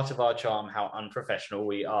 It's part of our charm how unprofessional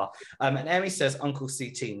we are. And Emmy says Uncle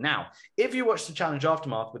CT. Now, if you watch the challenge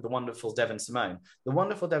Aftermath with the wonderful Devin Simone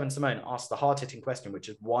asked the hard-hitting question, which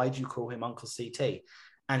is, why do you call him Uncle CT?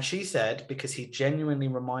 And she said, because he genuinely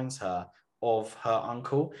reminds her of her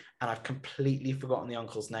uncle, and I've completely forgotten the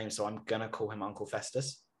uncle's name, so I'm gonna call him Uncle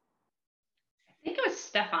Festus. I think it was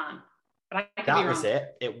Stefan, but I could that be wrong. Was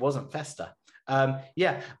it. It wasn't Festa.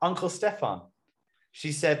 Uncle Stefan.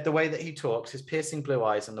 She said the way that he talks, his piercing blue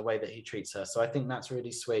eyes, and the way that he treats her. So I think that's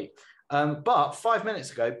really sweet. But 5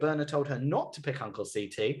 minutes ago, Berna told her not to pick Uncle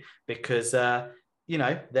CT because you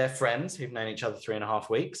know, they're friends who've known each other 3.5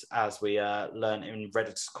 weeks, as we learned in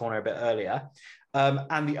Redditors Corner a bit earlier.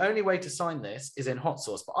 And the only way to sign this is in hot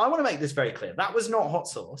sauce. But I want to make this very clear. That was not hot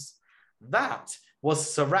sauce. That was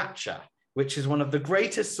sriracha, which is one of the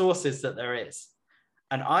greatest sauces that there is.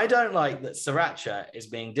 And I don't like that sriracha is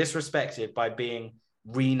being disrespected by being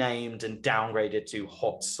renamed and downgraded to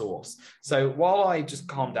hot sauce. So while I just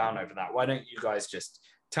calm down over that, why don't you guys just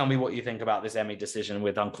tell me what you think about this Emmy decision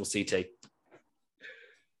with Uncle CT? I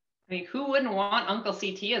mean, who wouldn't want Uncle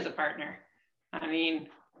CT as a partner? I mean,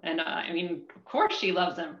 of course she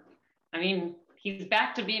loves him. I mean, he's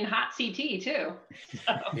back to being hot CT too.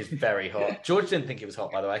 So. He's very hot. George didn't think he was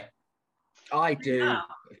hot, by the way. I do. No.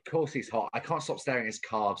 Of course he's hot. I can't stop staring at his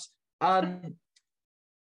calves. I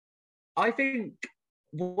think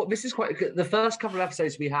this is quite good. The first couple of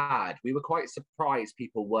episodes we had, we were quite surprised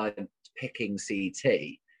people weren't picking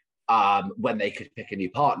CT when they could pick a new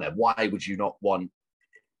partner. Why would you not want,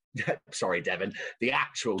 sorry, Devon, the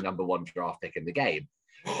actual number one draft pick in the game?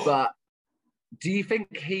 But do you think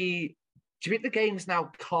the game's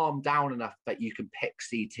now calmed down enough that you can pick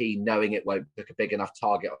CT knowing it won't put a big enough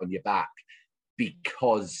target on your back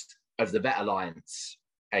because of the Vet Alliance,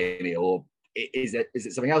 Amy? Or is it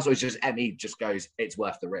something else? Or is just Emmy just goes, it's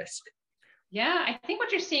worth the risk? Yeah, I think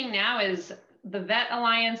what you're seeing now is the Vet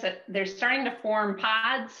Alliance, they're starting to form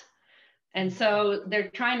pods. And so they're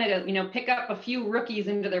trying to, pick up a few rookies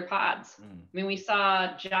into their pods. I mean, we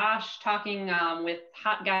saw Josh talking with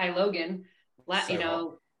hot guy Logan, last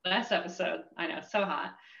episode. I know, so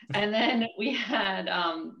hot. And then we had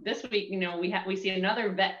this week, we see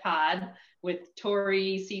another vet pod with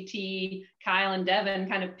Tori, CT, Kyle, and Devin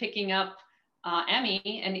kind of picking up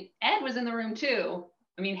Emmy. And Ed was in the room too.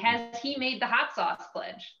 I mean, has he made the hot sauce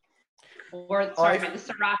pledge? Or, sorry, the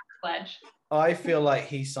Sriracha pledge? I feel like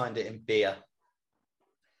he signed it in beer.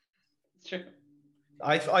 It's true.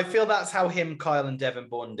 I feel that's how him, Kyle, and Devin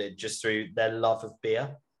bonded, just through their love of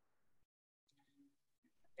beer.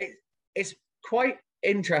 It's quite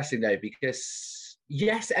interesting though, because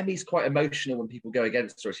yes, Emmy's quite emotional when people go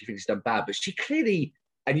against her. She thinks she's done bad, but she clearly,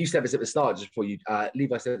 and you said this at the start, just before you,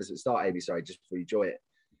 Levi said this at the start, Amy, sorry, just before you join it.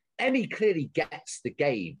 Emmy clearly gets the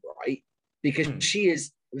game, right? Because she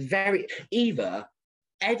is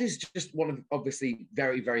Ed is just one of, obviously,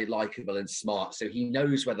 very, very likable and smart, so he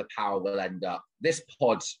knows where the power will end up. This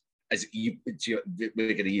pod, we're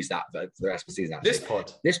going to use that for the rest of the season. Actually.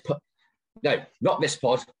 This pod. No, not this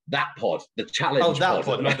pod. That pod. The challenge. Oh, that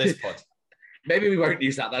pod, not this pod. Maybe we won't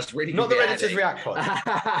use that. That's really not the Redditors React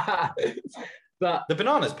pod. But the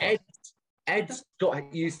bananas pod. Ed's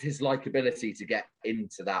used his likability to get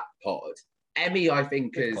into that pod. Emmy, I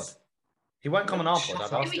think, is. He won't come on our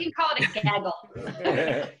pod. Maybe we can call it a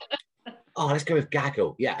gaggle. Oh, let's go with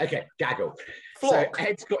gaggle. Yeah, okay, gaggle. Flock. So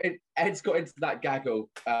Ed's got into that gaggle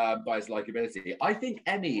by his likability. I think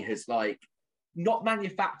Emmy has not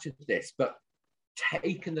manufactured this, but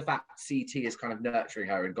taken the fact CT is kind of nurturing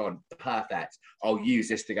her and gone, perfect, I'll use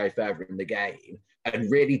this to go further in the game, and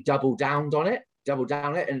really double down on it,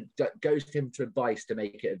 and goes to him to advice to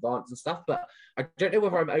make it advance and stuff. But I don't know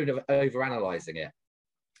whether I'm over-analysing it.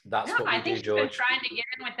 That's what we I think do, George. She's been trying to get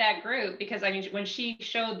in with that group because, I mean, when she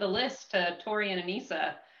showed the list to Tori and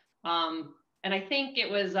Anissa, and I think it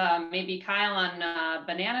was maybe Kyle on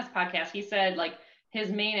Banana's podcast, he said, his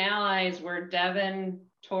main allies were Devin,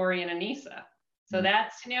 Tori, and Anissa. So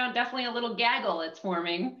that's, definitely a little gaggle it's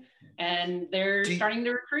forming, and they're starting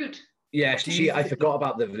to recruit. Yeah, I forgot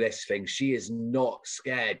about the list thing. She is not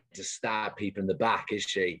scared to stab people in the back, is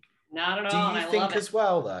she? Not at all. Do you think as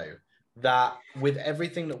well, though, that with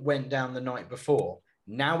everything that went down the night before,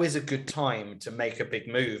 now is a good time to make a big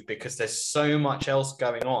move because there's so much else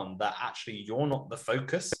going on that actually you're not the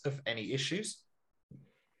focus of any issues?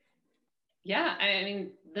 Yeah, I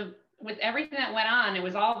mean, with everything that went on, it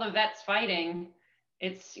was all the vets fighting.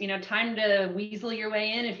 It's, time to weasel your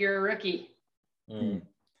way in if you're a rookie.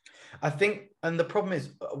 I think, and the problem is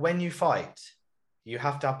when you fight, you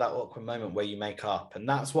have to have that awkward moment where you make up. And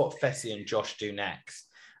that's what Fessy and Josh do next.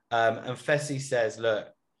 And Fessy says, look,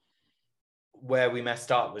 where we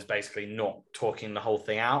messed up was basically not talking the whole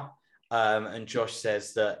thing out. And Josh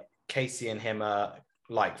says that Casey and him are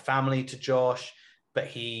like family to Josh, but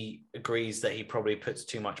he agrees that he probably puts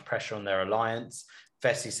too much pressure on their alliance.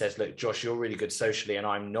 Fessy says, look, Josh, you're really good socially and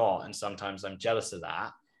I'm not. And sometimes I'm jealous of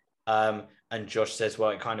that. And Josh says, well,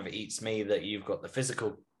 it kind of eats me that you've got the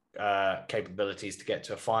physical capabilities to get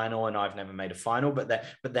to a final and I've never made a final. But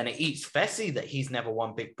then it eats Fessy that he's never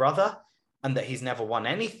won Big Brother and that he's never won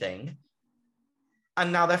anything.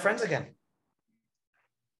 And now they're friends again.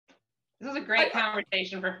 This was a great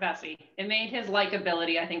conversation for Fessy. It made his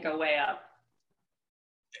likability, I think, go way up.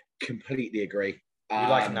 completely agree. You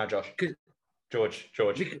like him now, Josh? George,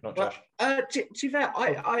 not Josh. To be fair,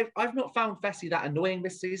 I've not found Fessy that annoying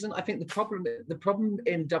this season. I think the problem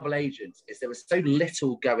in Double Agents is there was so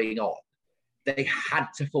little going on. They had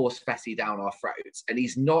to force Fessy down our throats, and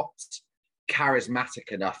he's not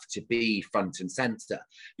charismatic enough to be front and center.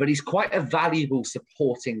 But he's quite a valuable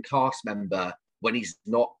supporting cast member when he's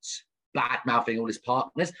not bad mouthing all his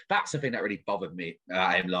partners. That's the thing that really bothered me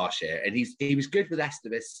him last year. And he was good with Esther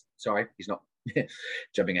this. Sorry, he's not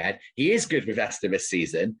jumping ahead. He is good with Esther this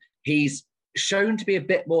season. He's shown to be a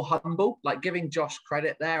bit more humble, like giving Josh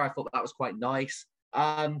credit there. I thought that was quite nice.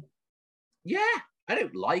 Yeah, I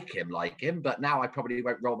don't like him, but now I probably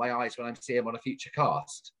won't roll my eyes when I see him on a future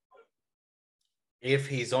cast. If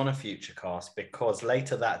he's on a future cast, because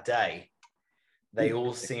later that day, they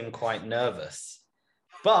all seem quite nervous.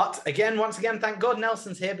 But once again, thank God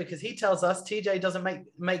Nelson's here, because he tells us TJ doesn't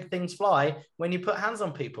make things fly when you put hands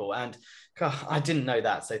on people. And God, I didn't know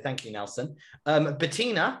that. So thank you, Nelson.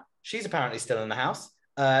 Bettina, she's apparently still in the house.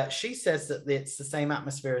 She says that it's the same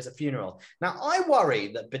atmosphere as a funeral. Now, I worry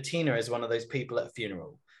that Bettina is one of those people at a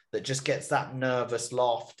funeral that just gets that nervous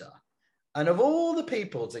laughter. And of all the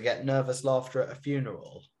people to get nervous laughter at a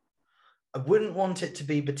funeral, I wouldn't want it to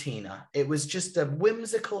be Bettina. It was just a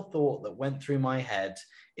whimsical thought that went through my head.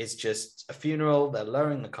 It's just a funeral, they're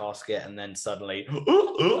lowering the casket, and then suddenly,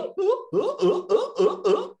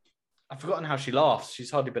 I've forgotten how she laughs. She's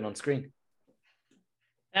hardly been on screen.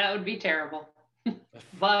 That would be terrible,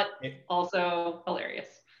 but also hilarious.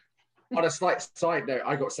 On a slight side note,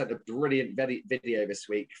 I got sent a brilliant video this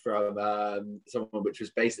week from someone, which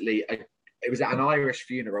was basically, it was at an Irish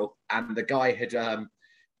funeral, and the guy had,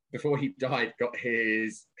 before he died, got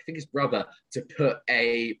his brother to put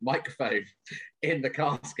a microphone in the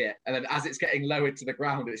casket. And then as it's getting lowered to the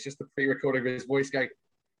ground, it's just the pre-recording of his voice going,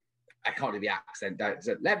 I can't do the accent.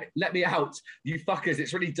 So let me out, you fuckers.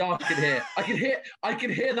 It's really dark in here. I can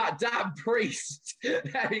hear that damn priest.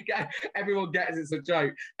 There we go. Everyone gets it's a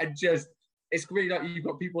joke. And just, it's really like you've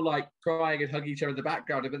got people like crying and hugging each other in the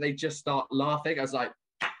background, but they just start laughing. I was like,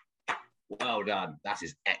 well done. That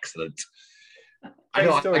is excellent.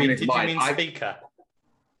 Did you mean speaker,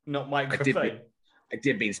 not microphone? I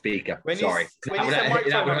did mean speaker. When you said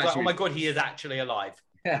microphone, I was like, oh my God, he is actually alive.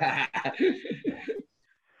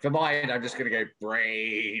 For mine, I'm just going to go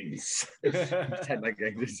brains. Pretend like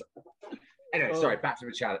this. Anyway, sorry, back to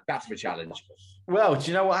the challenge. Well, do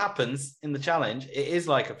you know what happens in the challenge? It is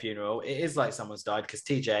like a funeral. It is like someone's died, because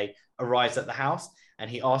TJ arrives at the house and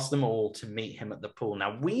he asks them all to meet him at the pool.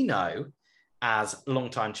 Now, we know, as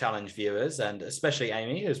long-time challenge viewers, and especially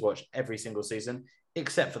Amy, who's watched every single season,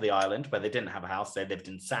 except for the island where they didn't have a house, they lived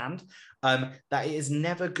in sand, that it is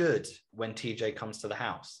never good when TJ comes to the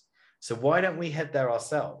house. So why don't we head there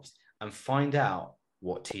ourselves and find out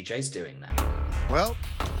what TJ's doing now? Well,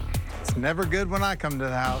 it's never good when I come to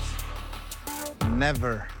the house.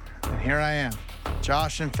 Never. And here I am,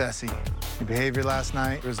 Josh and Fessy. Your behavior last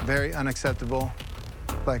night was very unacceptable.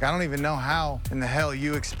 Like, I don't even know how in the hell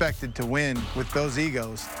you expected to win with those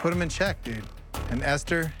egos. Put them in check, dude. And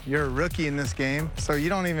Esther, you're a rookie in this game, so you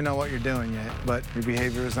don't even know what you're doing yet, but your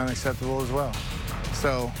behavior is unacceptable as well.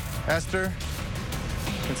 So, Esther,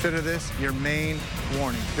 consider this your main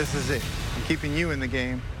warning. This is it. I'm keeping you in the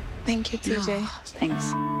game. Thank you, TJ.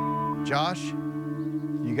 Thanks. Josh,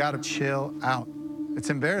 you gotta chill out. It's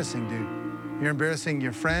embarrassing, dude. You're embarrassing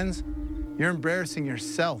your friends. You're embarrassing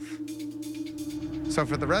yourself. So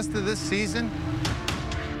for the rest of this season,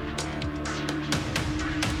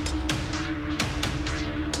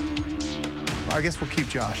 I guess we'll keep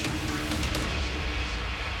Josh.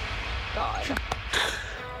 God.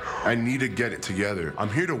 I need to get it together. I'm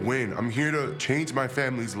here to win. I'm here to change my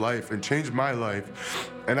family's life and change my life.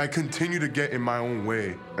 And I continue to get in my own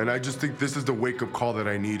way. And I just think this is the wake-up call that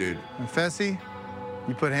I needed. And Fessy,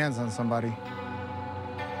 you put hands on somebody.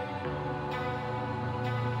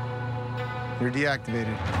 You're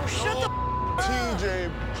deactivated. Oh, shut the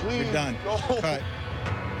TJ, please. You're done. No. Cut.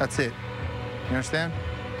 That's it. You understand?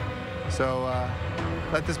 So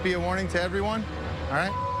let this be a warning to everyone, all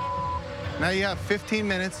right? Now you have 15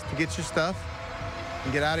 minutes to get your stuff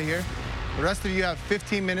and get out of here. The rest of you have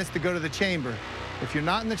 15 minutes to go to the chamber. If you're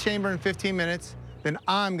not in the chamber in 15 minutes, then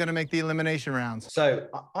I'm going to make the elimination rounds. So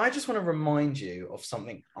I just want to remind you of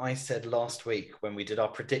something I said last week when we did our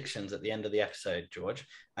predictions at the end of the episode, George.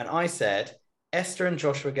 And I said Esther and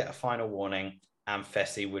Joshua get a final warning and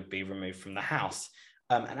Fessy would be removed from the house.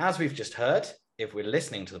 And as we've just heard, if we're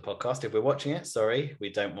listening to the podcast, if we're watching it, sorry, we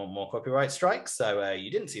don't want more copyright strikes. So you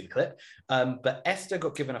didn't see the clip. But Esther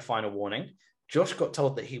got given a final warning. Josh got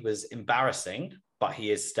told that he was embarrassing but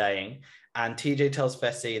he is staying. And TJ tells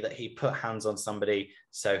Fessy that he put hands on somebody,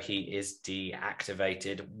 so he is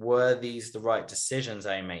deactivated. Were these the right decisions,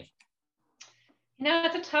 Amy?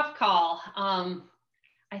 It's a tough call.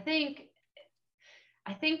 I think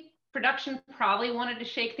production probably wanted to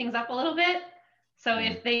shake things up a little bit. So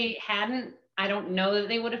if they hadn't, I don't know that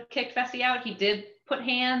they would have kicked Fessy out. He did put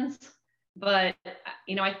hands, but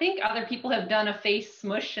I think other people have done a face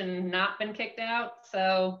smush and not been kicked out.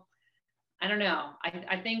 So I don't know.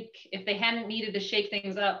 I think if they hadn't needed to shake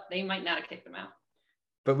things up, they might not have kicked them out.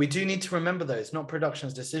 But we do need to remember, though, it's not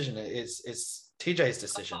production's decision. It's TJ's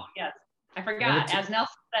decision. Oh, yes. I forgot. As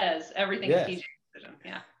Nelson says, everything is TJ's decision.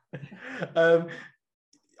 Yeah.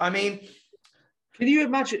 I mean, can you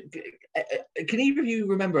imagine? Can either of you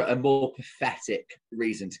remember a more pathetic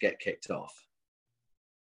reason to get kicked off?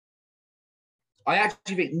 I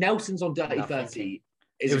actually think Nelson's on Dirty 30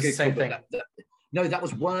 is a good same thing. No, that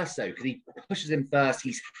was worse though, because he pushes him first.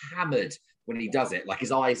 He's hammered when he does it. Like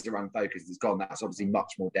his eyes are unfocused. He's gone. That's obviously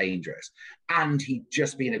much more dangerous. And he'd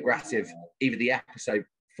just been aggressive, either the episode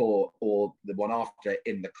 4 or the one after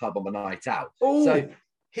in the club on the night out. Ooh, so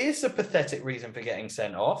here's a pathetic reason for getting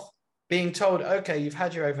sent off. Being told, okay, you've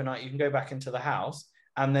had your overnight, you can go back into the house,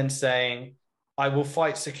 and then saying, I will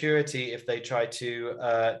fight security if they try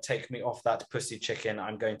to take me off that pussy chicken.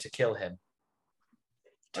 I'm going to kill him.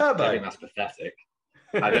 Turbo. I think that's pathetic.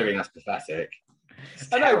 I don't think that's pathetic.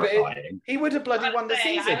 I know, but he would have bloody won the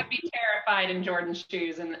season. I would be terrified in Jordan's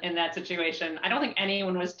shoes in that situation. I don't think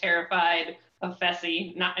anyone was terrified of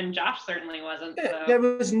Fessy, and Josh certainly wasn't. So. There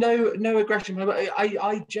was no aggression.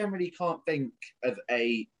 I generally can't think of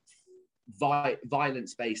a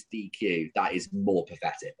violence-based DQ that is more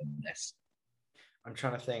pathetic than this. I'm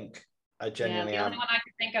trying to think. I genuinely the only one I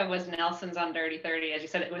could think of was Nelson's on Dirty 30. As you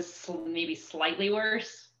said, it was maybe slightly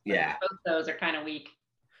worse. Yeah. Both those are kind of weak.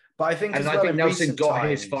 But I think, Nelson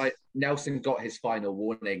got his final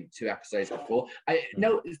warning 2 episodes before.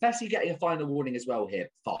 Fessy getting a final warning as well here,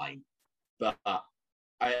 fine. But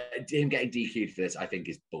him getting DQ'd for this, I think,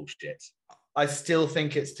 is bullshit. I still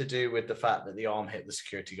think it's to do with the fact that the arm hit the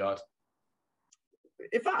security guard.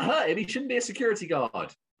 If that hurt him, he shouldn't be a security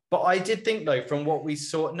guard. But I did think, though, from what we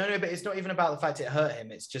saw, no, but it's not even about the fact it hurt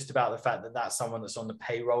him. It's just about the fact that that's someone that's on the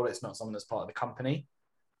payroll. It's not someone that's part of the company.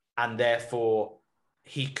 And therefore,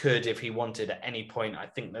 he could, if he wanted at any point, I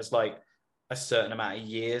think there's like a certain amount of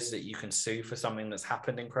years that you can sue for something that's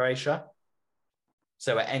happened in Croatia.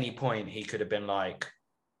 So at any point, he could have been like,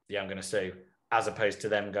 yeah, I'm going to sue, as opposed to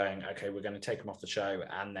them going, okay, we're going to take him off the show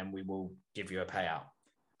and then we will give you a payout.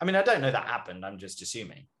 I mean, I don't know that happened. I'm just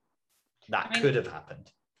assuming that could have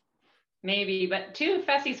happened. Maybe, but to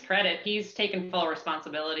Fessy's credit, he's taken full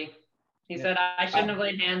responsibility. He said, I shouldn't have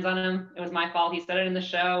laid hands on him. It was my fault. He said it in the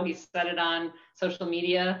show. He said it on social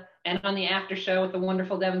media and on the after show with the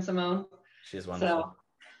wonderful Devin Simone. She is wonderful.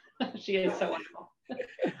 So, she is so wonderful.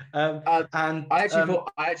 And I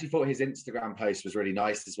actually thought his Instagram post was really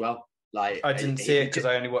nice as well. Like I didn't see it because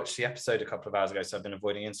I only watched the episode a couple of hours ago, so I've been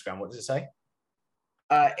avoiding Instagram. What does it say?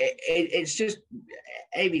 It's just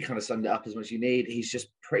Amy kind of summed it up as much as you need. He's just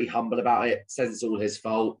pretty humble about it. Says it's all his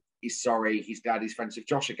fault. He's sorry. He's glad he's friends with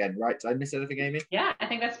Josh again, right? Did I miss anything, Amy? Yeah, I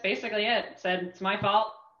think that's basically it. Said it's my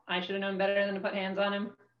fault. I should have known better than to put hands on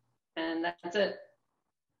him, and that's it.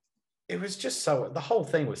 It was just the whole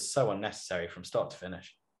thing was so unnecessary from start to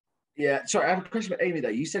finish. Yeah, sorry, I have a question about Amy though.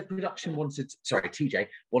 You said TJ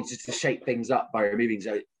wanted to shake things up by removing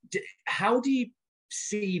Zoe. How do you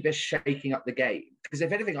see this shaking up the game? Because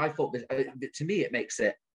if anything, I thought to me it makes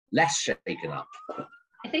it less shaken up.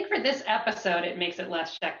 I think for this episode, it makes it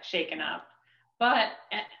less shaken up, but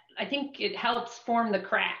I think it helps form the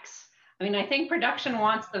cracks. I mean, I think production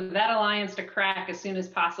wants the Vet Alliance to crack as soon as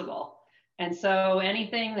possible. And so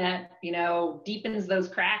anything that, deepens those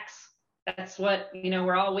cracks, that's what,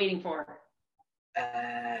 we're all waiting for.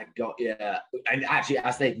 Yeah. And actually,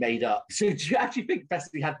 as they've made up, so do you actually think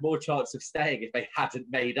Fessy had more chance of staying if they hadn't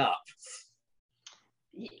made up?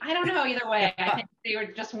 I don't know either way. I think they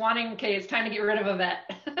were just wanting, okay, it's time to get rid of a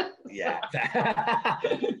vet. Yeah.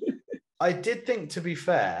 I did think, to be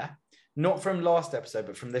fair, not from last episode,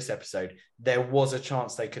 but from this episode, there was a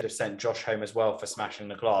chance they could have sent Josh home as well for smashing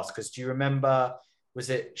the glass. Because do you remember, was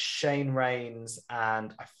it Shane Raines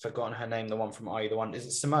and I've forgotten her name, the one from Are You the One? Is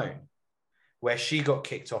it Simone? Where she got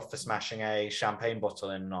kicked off for smashing a champagne bottle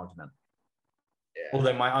in an argument. Yeah.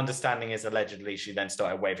 Although my understanding is allegedly she then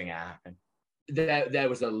started waving it at him. There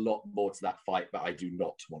was a lot more to that fight, but I do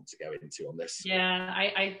not want to go into on this. Yeah,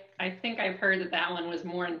 I think I've heard that one was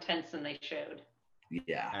more intense than they showed.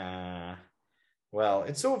 Yeah. Well,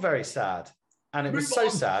 it's all very sad. And it was so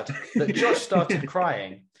sad that Josh started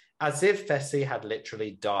crying. as if Fessy had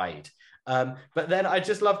literally died. But then I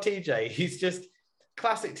just love TJ. He's just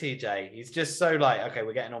classic TJ. He's just so like, okay,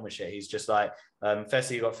 we're getting on with shit. He's just like,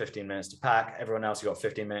 Fessy, you got 15 minutes to pack. Everyone else, you got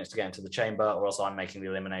 15 minutes to get into the chamber, or else I'm making the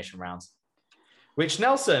elimination rounds. Which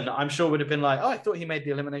Nelson, I'm sure, would have been like, oh, I thought he made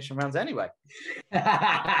the elimination rounds anyway.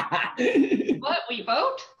 What? We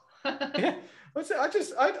vote? Yeah.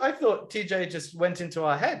 I thought TJ just went into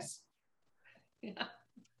our heads. Yeah.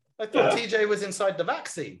 I thought TJ was inside the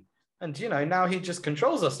vaccine. And, now he just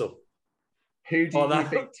controls us all. Who do you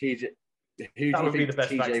think TJ... That would be the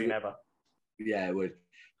best vaccine ever. Yeah, it would.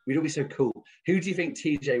 We'd all be so cool. Who do you think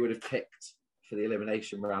TJ would have picked for the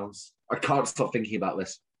elimination rounds? I can't stop thinking about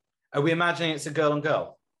this. Are we imagining it's a girl on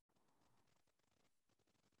girl?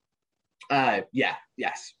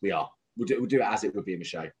 Yes, we are. We'll do it as it would be in the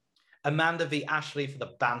show. Amanda v. Ashley for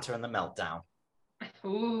the banter and the meltdown.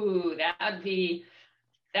 Ooh, that would be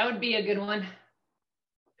a good one.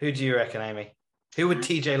 Who do you reckon, Amy? Who would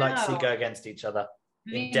TJ like to see go against each other?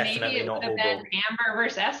 Definitely maybe not it would have been Amber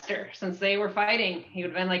versus Esther, since they were fighting. He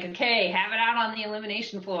would have been like, okay, have it out on the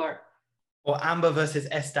elimination floor. Or Amber versus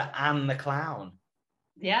Esther and the clown.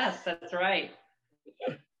 Yes, that's right.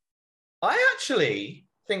 I actually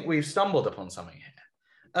think we've stumbled upon something here.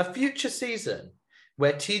 A future season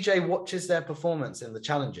where TJ watches their performance in the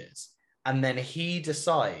challenges and then he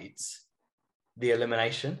decides the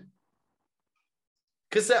elimination.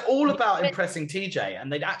 Because they're all about impressing TJ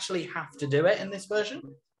and they'd actually have to do it in this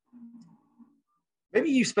version. Maybe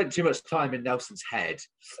you spent too much time in Nelson's head.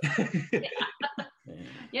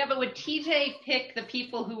 Yeah, but would TJ pick the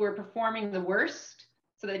people who were performing the worst?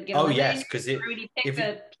 So they'd get yes, because would he pick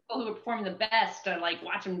the people who were performing the best to like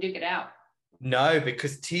watch them duke it out? No,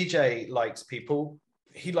 because TJ likes people.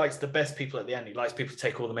 He likes the best people at the end. He likes people to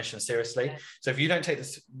take all the missions seriously. Yeah. So if you don't take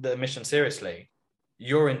the mission seriously,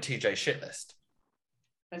 you're in TJ's shit list.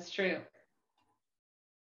 That's true.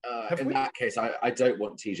 In that case, I don't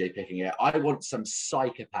want TJ picking it. I want some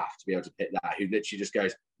psychopath to be able to pick that, who literally just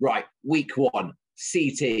goes, right, week 1,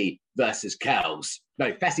 CT versus Kells.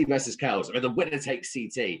 No, Fessy versus Kells. I mean, the winner takes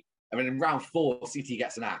CT. I mean, in round 4, CT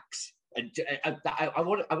gets an axe. And I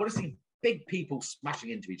want to see big people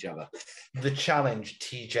smashing into each other. The challenge,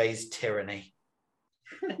 TJ's tyranny.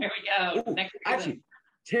 There we go. Ooh, actually,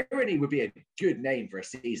 tyranny would be a good name for a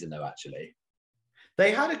season, though, actually.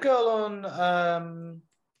 They had a girl on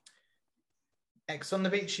X on the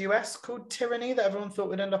Beach US called Tyranny that everyone thought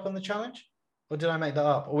would end up on the challenge. Or did I make that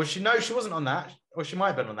up? Or was she? No, she wasn't on that. Or she might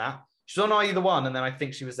have been on that. She's on either one, and then I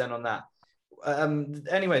think she was then on that.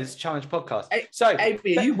 Anyway, it's a challenge podcast. So,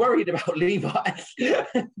 Amy, are you worried about Levi?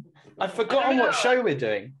 I've forgotten what show we're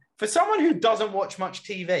doing. For someone who doesn't watch much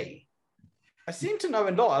TV, I seem to know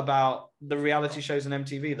a lot about the reality shows on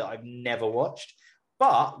MTV that I've never watched.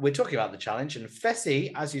 But we're talking about the challenge, and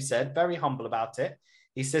Fessy, as you said, very humble about it.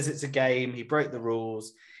 He says it's a game. He broke the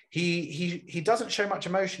rules. He doesn't show much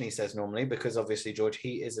emotion, he says, normally, because obviously, George,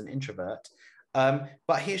 he is an introvert.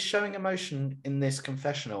 But he is showing emotion in this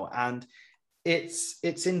confessional, and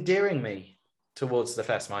it's endearing me towards the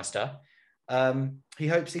Fessmeister. He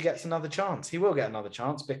hopes he gets another chance. He will get another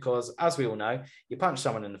chance because, as we all know, you punch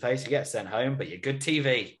someone in the face, you get sent home, but you're good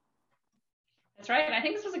TV. That's right. And I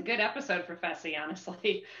think this was a good episode for Fessy,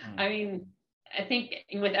 honestly. I mean, I think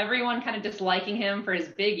with everyone kind of disliking him for his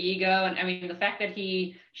big ego, and I mean, the fact that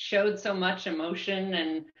he showed so much emotion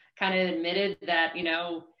and kind of admitted that,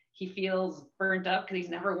 he feels burnt up because he's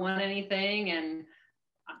never won anything. And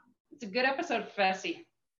it's a good episode for Fessy.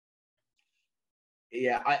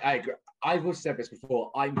 Yeah, I agree. I've also said this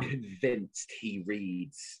before. I'm convinced he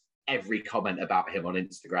reads every comment about him on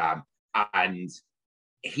Instagram, and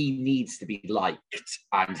he needs to be liked.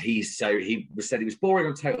 And he said he was boring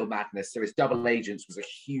on Total Madness, so his double agents was a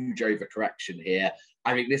huge overcorrection here.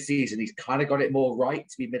 I think this season he's kind of got it more right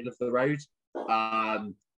to be middle of the road.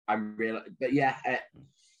 But yeah,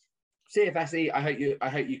 see you, Fessy. I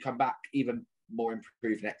hope you come back even more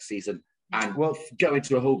improved next season and go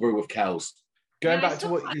into a whole brew with Kells. Going back to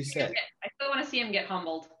what you said, I still want to see him get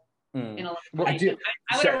humbled. In I would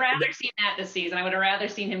have rather seen that this season. I would have rather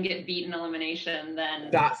seen him get beat in elimination than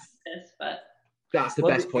this. But that's the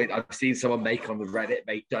best point I've seen someone make on the Reddit.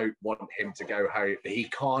 They don't want him to go home. He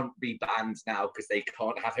can't be banned now because they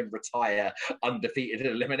can't have him retire undefeated in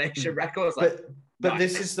elimination records. But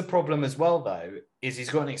this is the problem as well, though, is he's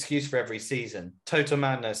got an excuse for every season. Total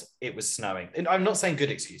Madness, it was snowing. And I'm not saying good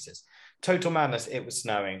excuses. Total Madness, it was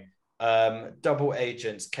snowing. Double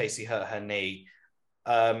Agents, Casey hurt her knee.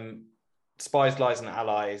 Spies, Lies and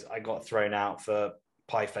Allies, I got thrown out for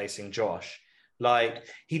pie facing Josh. Like,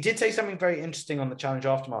 he did say something very interesting on the Challenge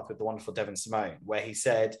Aftermath with the wonderful Devin Simone, where he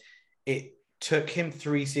said took him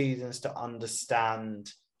 3 seasons to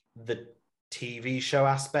understand the TV show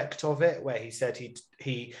aspect of it, where he said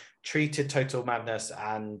he treated Total Madness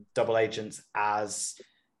and Double Agents as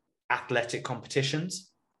athletic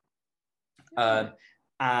competitions.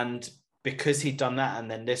 And because he'd done that,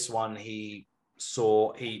 and then this one he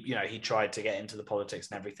tried to get into the politics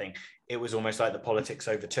and everything, it was almost like the politics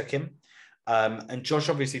overtook him. And Josh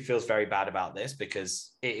obviously feels very bad about this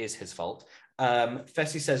because it is his fault.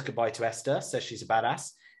 Fessy says goodbye to Esther, says she's a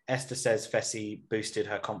badass. Esther says Fessy boosted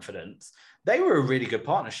her confidence. They were a really good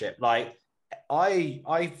partnership. Like,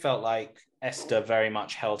 I felt like Esther very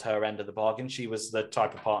much held her end of the bargain. She was the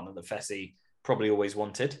type of partner that Fessy probably always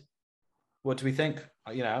wanted. What do we think?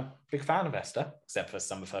 Big fan of Esther, except for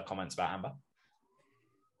some of her comments about Amber.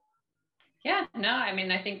 Yeah, no, I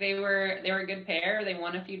mean, I think they were a good pair. They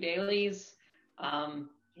won a few dailies.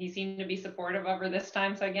 He seemed to be supportive of her this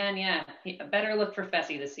time. So again, yeah, a better look for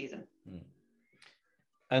Fessy this season.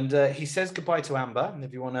 And he says goodbye to Amber. And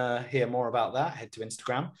if you want to hear more about that, head to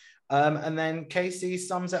Instagram. And then Casey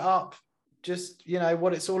sums it up, just,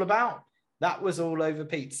 what it's all about. That was all over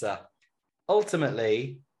pizza.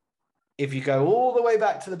 Ultimately, if you go all the way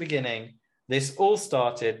back to the beginning, this all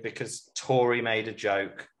started because Tori made a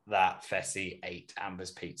joke that Fessy ate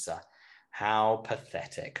Amber's pizza. How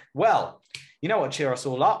pathetic. Well, you know what cheer us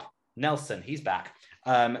all up? Nelson, he's back.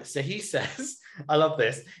 So he says, I love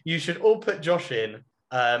this, you should all put Josh in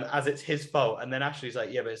as it's his fault. And then Ashley's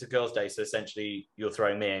like, yeah, but it's a girls' day, so essentially you're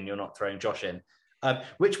throwing me in, you're not throwing Josh in.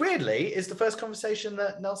 Which weirdly is the first conversation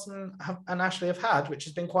that Nelson and Ashley have had, which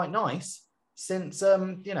has been quite nice since,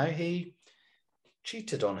 he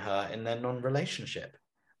cheated on her in their non-relationship.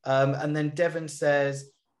 And then Devon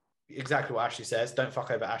says exactly what Ashley says, don't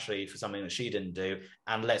fuck over Ashley for something that she didn't do,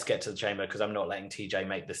 and let's get to the chamber because I'm not letting TJ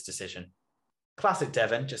make this decision. Classic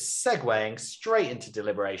Devon, just segueing straight into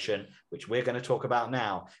deliberation, which we're going to talk about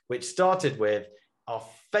now, which started with our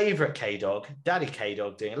favourite K-Dog, Daddy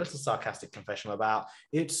K-Dog, doing a little sarcastic confession about,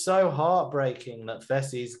 it's so heartbreaking that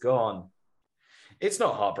Fessy's gone. It's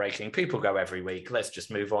not heartbreaking. People go every week. Let's just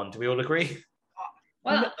move on. Do we all agree?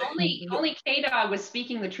 Well, only K-Dog was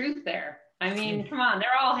speaking the truth there. I mean, come on, they're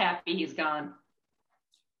all happy he's gone.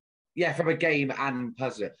 Yeah, from a game and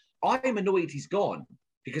personally. I'm annoyed he's gone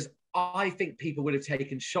because I think people would have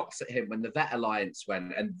taken shots at him when the Vet Alliance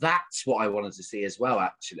went, and that's what I wanted to see as well,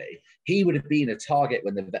 actually. He would have been a target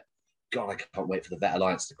when the Vet... God, I can't wait for the Vet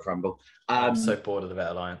Alliance to crumble. I'm so bored of the Vet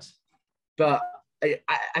Alliance. But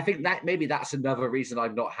I think that maybe that's another reason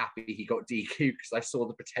I'm not happy he got DQ, because I saw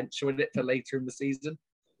the potential in it for later in the season.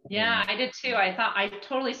 Yeah, I did too. I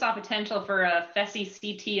totally saw potential for a Fessy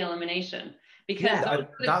CT elimination because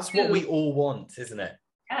that's what we all want, isn't it?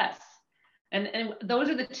 Yes, and those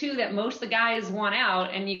are the two that most of the guys want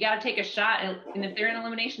out, and you got to take a shot. And if they're in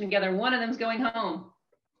elimination together, one of them's going home.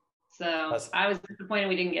 So I was disappointed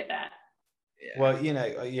we didn't get that. Yeah. Well,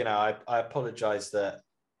 I apologize that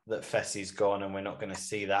Fessy's gone and we're not going to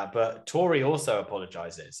see that, but Tori also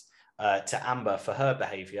apologizes to Amber for her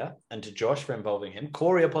behavior and to Josh for involving him.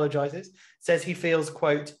 Corey apologizes, says he feels,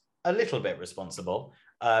 quote, a little bit responsible,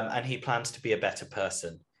 and he plans to be a better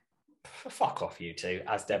person. Fuck off, you two,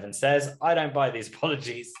 as Devon says. I don't buy these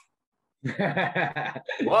apologies.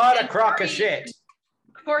 What a crock of shit.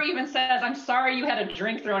 Corey even says, I'm sorry you had a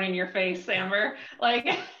drink thrown in your face, Amber. Like,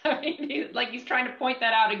 I mean, he's trying to point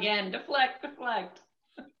that out again. Deflect.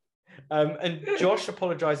 And Josh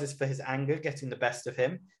apologizes for his anger getting the best of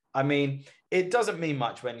him. I mean, it doesn't mean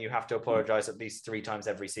much when you have to apologize at least 3 times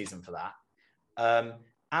every season for that.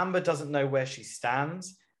 Amber doesn't know where she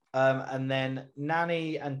stands. And then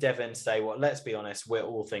Nanny and Devon say, well, let's be honest, we're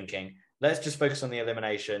all thinking, let's just focus on the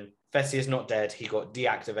elimination. Fessy is not dead. He got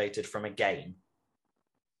deactivated from a game.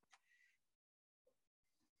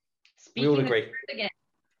 We all agree.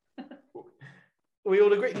 We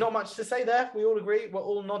all agree. Not much to say there. We all agree. We're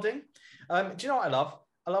all nodding. Do you know what I love?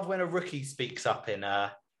 I love when a rookie speaks up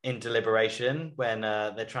in deliberation when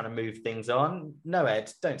they're trying to move things on. No,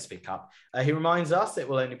 Ed, don't speak up. He reminds us it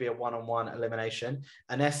will only be a one-on-one elimination.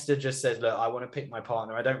 And Esther just says, look, I want to pick my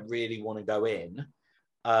partner. I don't really want to go in.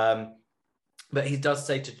 But she does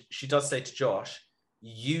say to Josh,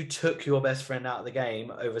 you took your best friend out of the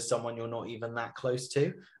game over someone you're not even that close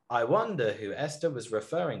to. I wonder who Esther was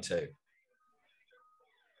referring to.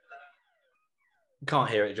 Can't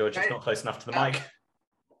hear it, George. It's not close enough to the mic.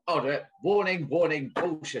 Hold it. Warning,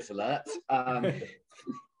 bullshit alert. I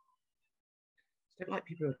don't like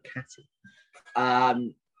people who are catty.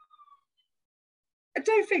 I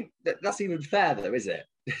don't think that's even fair, though, is it?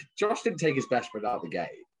 Josh didn't take his best friend out of the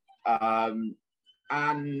game.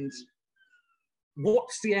 And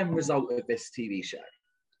what's the end result of this TV show?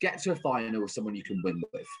 get to a final with someone you can win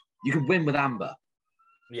with. You can win with Amber.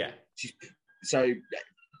 Yeah. So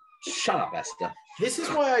shut up, Esther. This is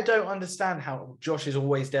why I don't understand how Josh is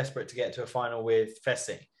always desperate to get to a final with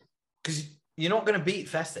Fessy. Because you're not going to beat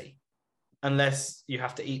Fessy unless you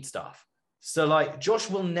have to eat stuff. So, like, Josh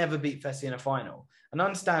will never beat Fessy in a final. And I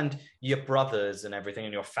understand your brothers and everything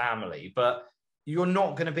and your family, but you're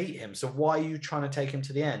not going to beat him. So why are you trying to take him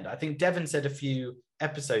to the end? I think Devon said a few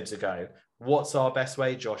episodes ago, what's our best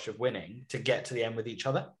way, Josh, of winning? To get to the end with each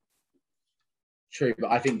other? True,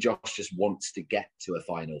 but I think Josh just wants to get to a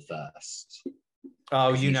final first.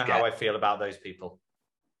 Oh, you know how I feel about those people.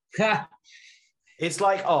 It's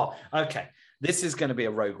like, oh, okay, this is going to be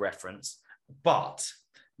a Rogue reference, but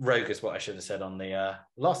Rogue is what I should have said on the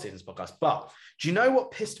last season's podcast. But do you know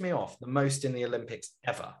what pissed me off the most in the Olympics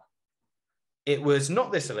ever? It was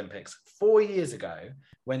not this Olympics, 4 years ago,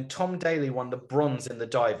 when Tom Daley won the bronze in the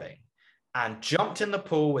diving and jumped in the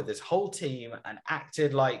pool with his whole team and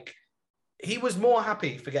acted like he was more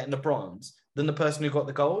happy for getting the bronze than the person who got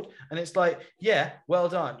the gold. And it's like, yeah, well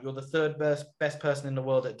done. You're the third best person in the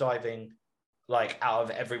world at diving, like out of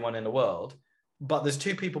everyone in the world. But there's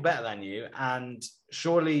two people better than you. And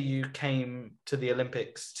surely you came to the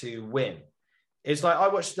Olympics to win. It's like I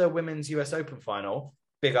watched the Women's US Open final,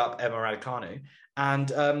 big up Emma Raducanu,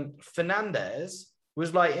 and Fernandez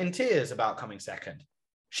was like in tears about coming second.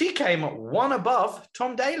 She came one above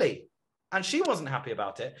Tom Daley. And she wasn't happy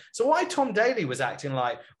about it. So why Tom Daley was acting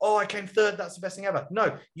like, oh, I came third, that's the best thing ever.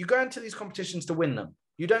 No, you go into these competitions to win them.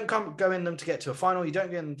 You don't go in them to get to a final. You don't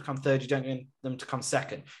get them to come third. You don't get them to come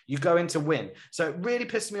second. You go in to win. So it really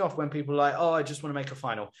pissed me off when people are like, oh, I just want to make a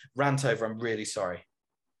final. Rant over, I'm really sorry.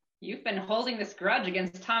 You've been holding this grudge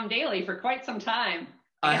against Tom Daley for quite some time.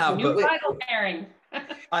 I have. New title pairing.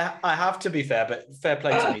 I have to be fair, but fair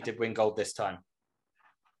play to me, did win gold this time.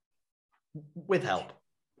 With help.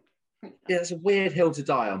 Yeah, it's a weird hill to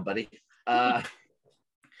die on, buddy. I'm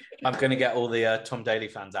going to get all the Tom Daley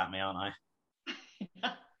fans at me, aren't I?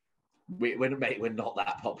 We're not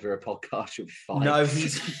that popular a podcast. You'll be fine. No,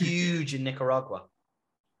 he's huge in Nicaragua.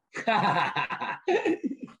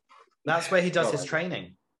 That's where he does his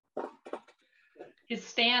training. His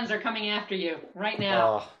stands are coming after you right now.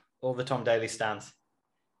 Oh, all the Tom Daley stands.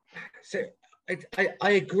 So I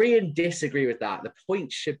agree and disagree with that. The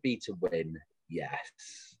point should be to win, yes.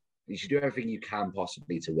 You should do everything you can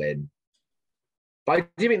possibly to win. But I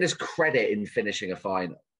do think there's credit in finishing a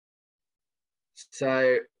final.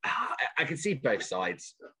 So I can see both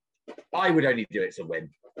sides. I would only do it to win.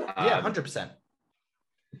 Yeah, 100%.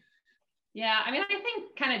 Yeah, I mean, I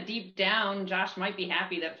think kind of deep down, Josh might be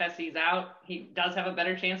happy that Fessy's out. He does have a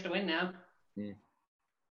better chance to win now.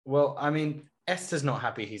 Well, I mean, Esther's not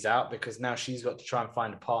happy he's out because now she's got to try and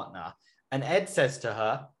find a partner. And Ed says to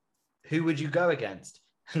her, who would you go against?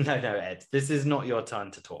 No, Ed, this is not your time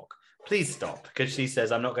to talk. Please stop, because she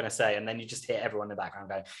says, I'm not going to say, and then you just hear everyone in the background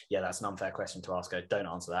going, yeah, that's an unfair question to ask her. Don't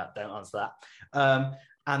answer that.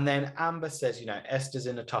 And then Amber says, Esther's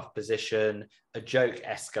in a tough position. A joke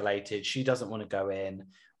escalated. She doesn't want to go in.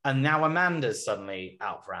 And now Amanda's suddenly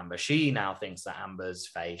out for Amber. She now thinks that Amber's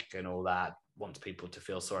fake and all that, wants people to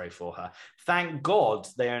feel sorry for her. Thank God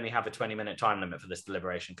they only have a 20-minute time limit for this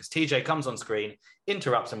deliberation, because TJ comes on screen,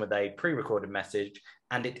 interrupts them with a pre-recorded message,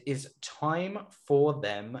 and it is time for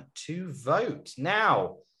them to vote.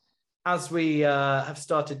 Now, as we have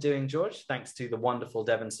started doing, George, thanks to the wonderful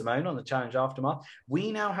Devon Simone on the Challenge Aftermath,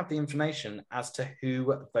 we now have the information as to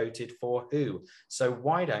who voted for who. So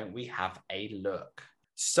why don't we have a look?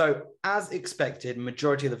 So, as expected,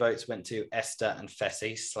 majority of the votes went to Esther and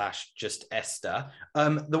Fessy / just Esther.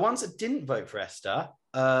 The ones that didn't vote for Esther,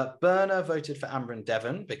 Berna voted for Amber and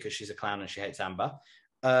Devon because she's a clown and she hates Amber.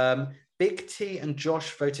 Big T and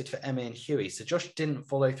Josh voted for Emmy and Huey. So Josh didn't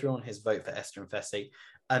follow through on his vote for Esther and Fessy.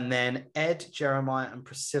 And then Ed, Jeremiah and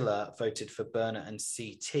Priscilla voted for Berna and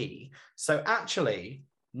CT. So actually,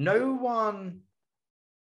 no one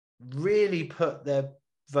really put their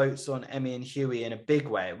votes on Emmy and Huey in a big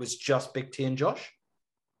way. It was just Big T and Josh.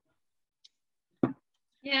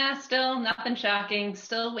 Yeah, still nothing shocking.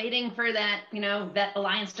 Still waiting for that, that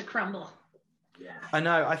alliance to crumble. Yeah, I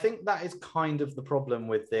know. I think that is kind of the problem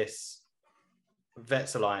with this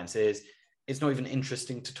Vets Alliance is it's not even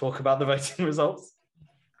interesting to talk about the voting results.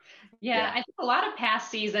 Yeah, I think a lot of past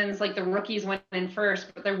seasons, like the rookies went in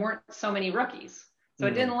first, but there weren't so many rookies. So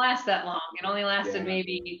it didn't last that long. It only lasted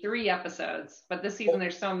maybe 3 episodes. But this season,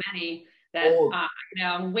 there's so many that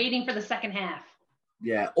I'm waiting for the second half.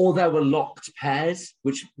 Yeah, or there were locked pairs,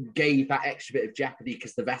 which gave that extra bit of jeopardy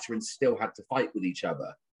because the veterans still had to fight with each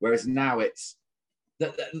other. Whereas now it's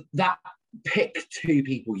that pick 2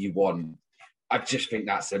 people you want I just think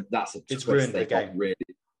that's a It's twist ruined they the game. got really.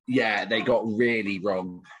 Yeah, they got really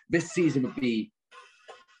wrong. This season would be,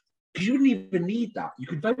 because you wouldn't even need that. You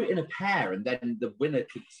could vote in a pair, and then the winners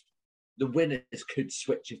could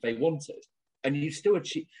switch if they wanted, and you still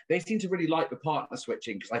achieve. They seem to really like the partner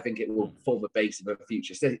switching because I think it will form a base of a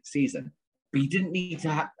future season. But you didn't need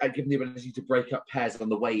to give them the ability to break up pairs on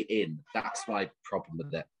the way in. That's my problem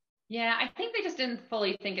with it. Yeah, I think they just didn't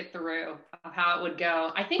fully think it through of how it would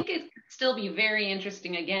go. I think it could still be very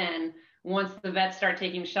interesting again once the vets start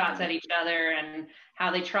taking shots at each other and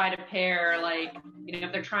how they try to pair, like,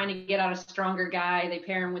 if they're trying to get out a stronger guy, they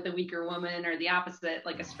pair him with a weaker woman, or the opposite,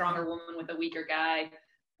 like a stronger woman with a weaker guy.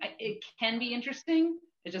 It can be interesting.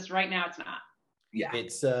 It's just right now it's not. Yeah.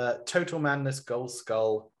 It's Total Madness Gold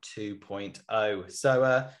Skull 2.0.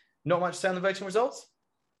 So not much to say on the voting results?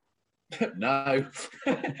 No.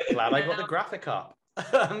 Glad I got the graphic up.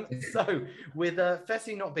 So with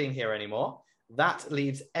Fessy not being here anymore, that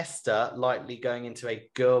leaves Esther likely going into a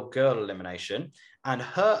girl-girl elimination, and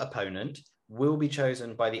her opponent will be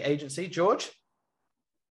chosen by the agency. George?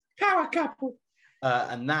 Power couple.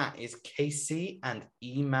 And that is Casey and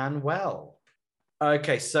Emmanuel.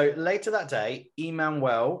 Okay, so later that day,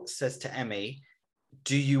 Emmanuel says to Emmy,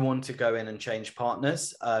 do you want to go in and change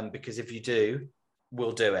partners? Because if you do,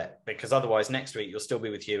 we'll do it. Because otherwise next week, you'll still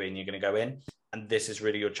be with Huey and you're going to go in. And this is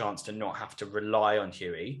really your chance to not have to rely on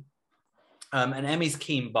Huey. And Emmy's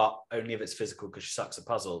keen, but only if it's physical because she sucks at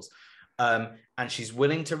puzzles. And she's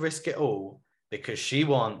willing to risk it all because she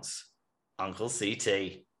wants Uncle CT.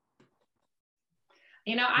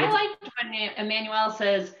 I liked when Emmanuel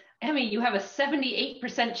says, Emmy, you have a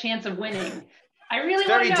 78% chance of winning. I really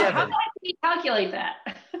want to know, how did he calculate that?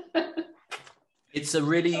 It's a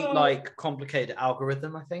really complicated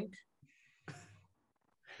algorithm, I think.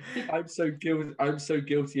 I'm so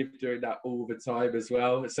guilty of doing that all the time as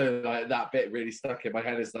well. So that bit really stuck in my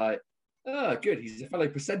head. It's like, oh, good, he's a fellow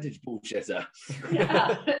percentage bullshitter.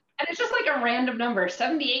 Yeah, and it's just like a random number,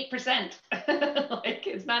 78%.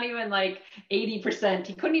 It's not even 80%.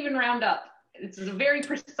 He couldn't even round up. It's a very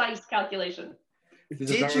precise calculation. Did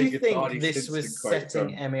you think this was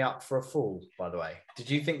setting Emmy up for a fall, by the way? Did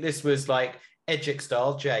you think this was Edgic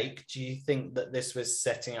style? Jake, do you think that this was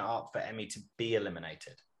setting it up for Emmy to be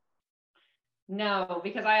eliminated? No,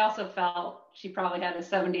 because I also felt she probably had a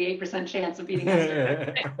 78% chance of beating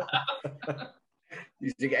Esther.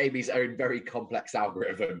 Using Amy's own very complex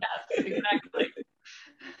algorithm. Yes, exactly.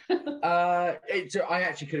 So I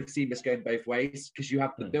actually could have seen this going both ways, because you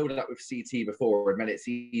have the build up with CT before, and then it's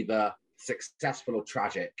either successful or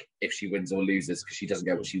tragic if she wins or loses because she doesn't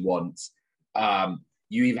get what she wants.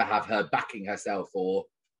 You either have her backing herself or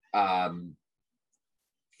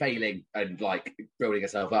failing and building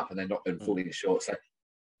herself up and then not falling short. So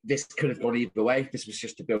this could have gone either way. This was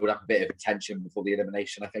just to build up a bit of tension before the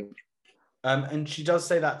elimination, I think. And she does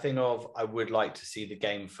say that thing of, I would like to see the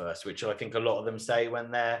game first, which I think a lot of them say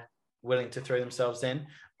when they're willing to throw themselves in.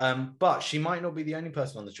 But she might not be the only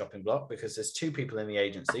person on the chopping block because there's two people in the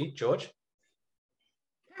agency. George?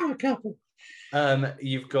 A couple.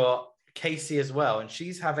 You've got Casey as well, and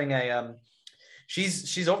she's having a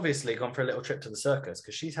she's obviously gone for a little trip to the circus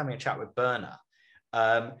because she's having a chat with Berna.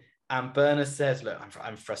 And Berna says, look,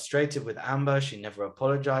 I'm frustrated with Amber. She never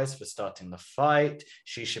apologized for starting the fight.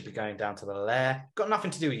 She should be going down to the lair. Got nothing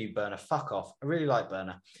to do with you, Berna. Fuck off. I really like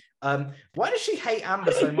Berna. Why does she hate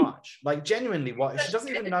Amber so much? Genuinely, why? She doesn't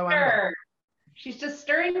even know Amber. She's just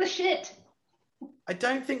stirring the shit. I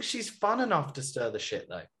don't think she's fun enough to stir the shit,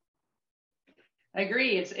 though. I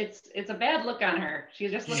agree. It's a bad look on her. She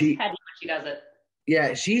just looks petty when she does it.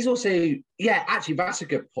 Yeah, she's also, actually, that's a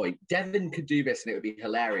good point. Devin could do this and it would be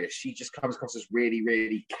hilarious. She just comes across as really,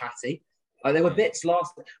 really catty. There were bits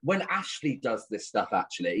when Ashley does this stuff,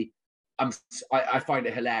 actually, I find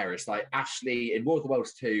it hilarious. Ashley in War of the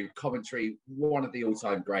Worlds 2, commentary, one of the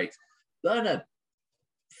all-time greats. Berna,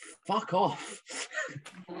 fuck off.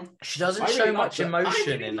 She doesn't show much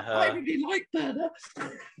emotion in her. I really like Berna.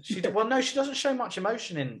 She doesn't show much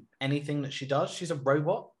emotion in anything that she does. She's a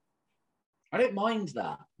robot. I don't mind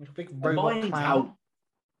that. Like a big robot clown.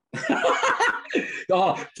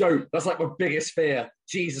 Oh, Joe, that's my biggest fear.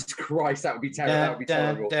 Jesus Christ, that would be terrible. That would be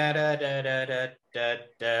terrible.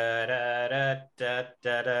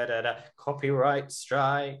 Copyright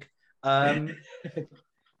strike. I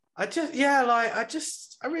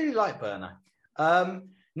really like Berna.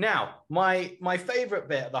 Now, my favorite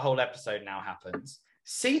bit of the whole episode now happens.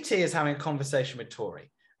 CT is having a conversation with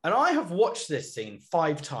Tori, and I have watched this scene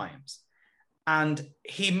 5 times. And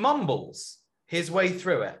he mumbles his way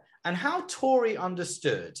through it. And how Tori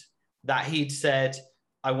understood that he'd said,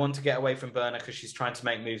 I want to get away from Berna because she's trying to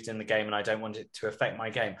make moves in the game and I don't want it to affect my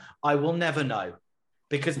game. I will never know.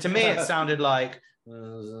 Because to me, it sounded like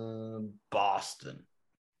Boston.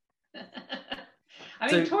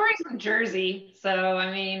 I mean, Tori's from Jersey, so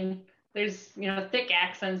I mean, there's thick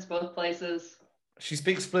accents both places. She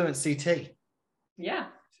speaks fluent CT. Yeah.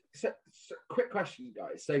 So quick question,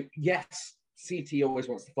 guys. So yes, CT always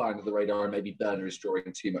wants to fly under the radar, and maybe Berna is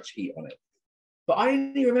drawing too much heat on it. But I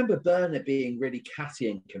only remember Berna being really catty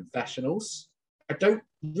in confessionals. I don't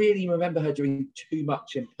really remember her doing too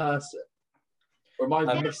much in person. Or am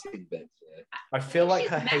I missing bits here? I feel like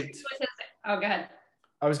her hate. Oh, go ahead.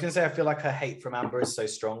 I was going to say, I feel like her hate from Amber is so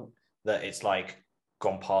strong that it's like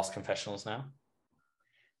gone past confessionals now.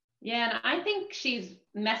 Yeah, and I think she's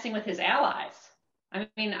messing with his allies. I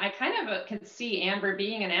mean, I kind of could see Amber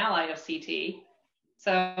being an ally of CT.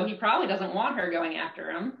 So he probably doesn't want her going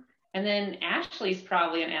after him. And then Ashley's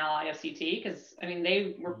probably an ally of CT because, I mean,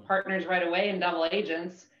 they were partners right away in double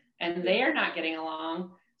agents and they are not getting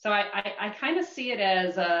along. So I kind of see it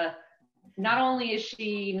as not only is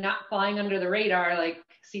she not flying under the radar like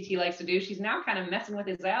CT likes to do, she's now kind of messing with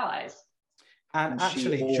his allies. And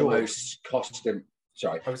actually, she almost cost him.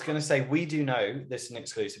 Sorry. I was going to say, we do know, this is an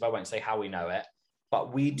exclusive, I won't say how we know it,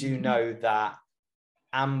 but we do know that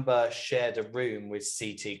Amber shared a room with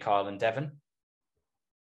CT, Kyle and Devon.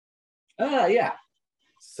 Yeah.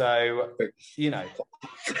 So,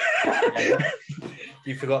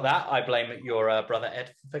 you forgot that. I blame your brother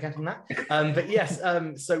Ed for forgetting that. But yes,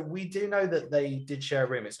 so we do know that they did share a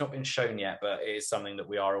room. It's not been shown yet, but it is something that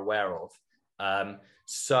we are aware of.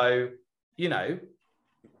 So,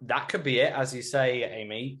 that could be it. As you say,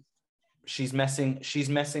 Amy, she's messing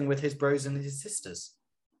with his bros and his sisters.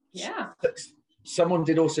 Yeah. Someone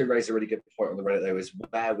did also raise a really good point on the Reddit, though, is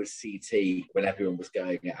where was CT when everyone was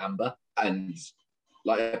going at Amber? And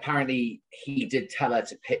apparently he did tell her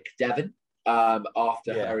to pick Devon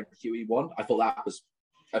after her and Huey won. I forgot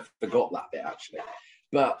that bit actually.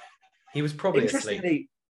 But he was probably asleep.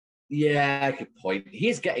 Yeah, good point. He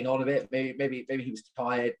is getting on a bit. Maybe he was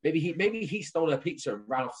tired. Maybe he stole her pizza and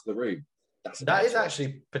ran off to the room. That is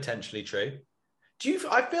actually potentially true.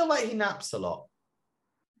 I feel like he naps a lot.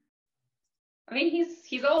 I mean,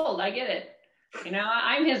 he's old. I get it.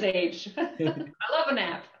 I'm his age. I love a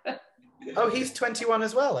nap. Oh, he's 21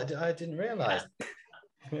 as well. I didn't realize.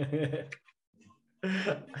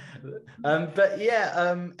 But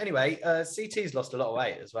yeah, anyway, CT's lost a lot of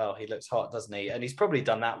weight as well. He looks hot, doesn't he? And he's probably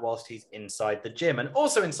done that whilst he's inside the gym. And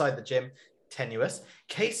also inside the gym, tenuous,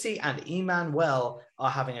 Casey and Emmanuel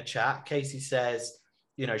are having a chat. Casey says,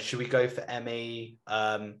 should we go for Emmy?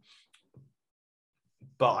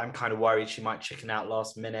 But I'm kind of worried she might chicken out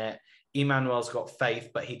last minute. Emmanuel's got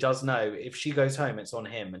faith, but he does know if she goes home, it's on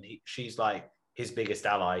him. And she's like his biggest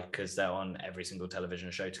ally because they're on every single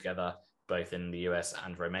television show together, both in the US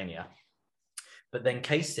and Romania. But then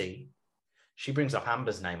Casey, she brings up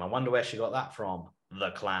Amber's name. I wonder where she got that from,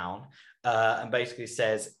 the clown. And basically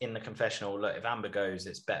says in the confessional, look, if Amber goes,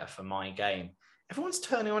 it's better for my game. Everyone's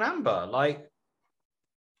turning on Amber.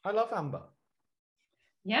 I love Amber.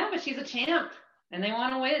 Yeah, but she's a champ. And they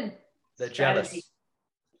want to win. They're jealous.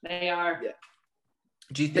 They are. Yeah.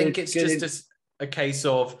 Do you think it's just a case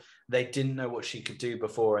of they didn't know what she could do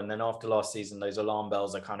before, and then after last season, those alarm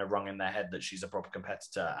bells are kind of rung in their head that she's a proper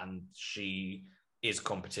competitor and she is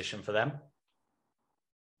competition for them?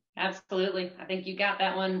 Absolutely. I think you got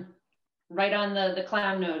that one right on the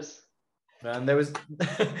clown nose. And there was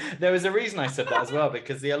a reason I said that as well,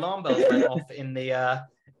 because the alarm bells went off in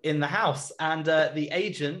the house, and the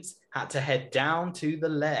agents had to head down to the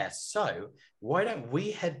lair. So why don't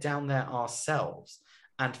we head down there ourselves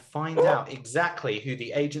and find out exactly who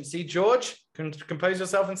the agency, George, can compose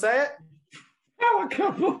yourself and say it? Power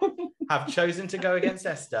couple have chosen to go against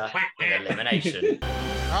Esther in elimination.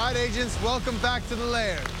 All right, agents, welcome back to the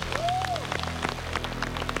lair.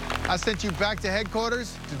 I sent you back to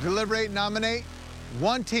headquarters to deliberate and nominate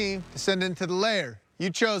one team to send into the lair.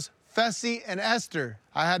 You chose Fessy and Esther.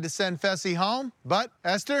 I had to send Fessy home, but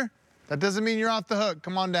Esther, that doesn't mean you're off the hook.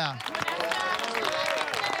 Come on down.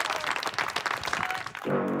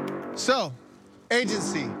 So,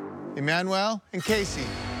 agency, Emmanuel and Casey,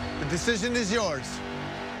 the decision is yours.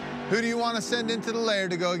 Who do you want to send into the lair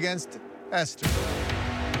to go against Esther?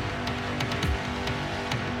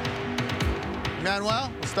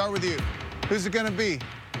 Emmanuel, we'll start with you. Who's it going to be?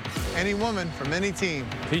 Any woman from any team.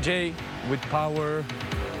 PJ, with power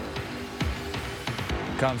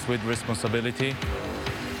comes with responsibility.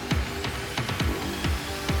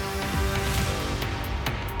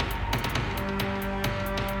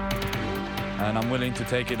 And I'm willing to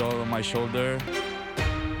take it all on my shoulder.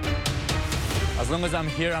 As long as I'm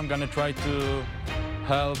here, I'm gonna try to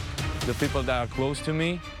help the people that are close to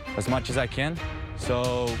me as much as I can.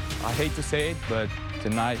 So I hate to say it, but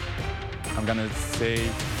tonight I'm gonna say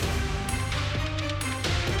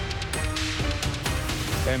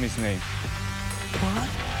Emmy's name. What?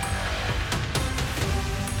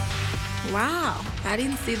 Wow, I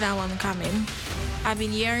didn't see that one coming. I've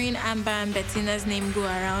been hearing Amber and Bettina's name go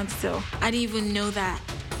around, so I didn't even know that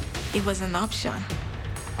it was an option.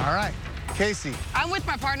 All right, Casey. I'm with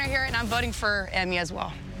my partner here, and I'm voting for Emmy as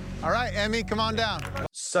well. All right, Emmy, come on down.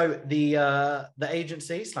 So the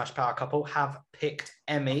agency / power couple have picked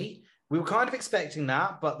Emmy. We were kind of expecting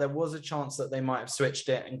that, but there was a chance that they might have switched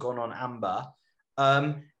it and gone on Amber.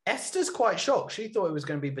 Esther's quite shocked. She thought it was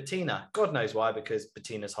going to be Bettina. God knows why, because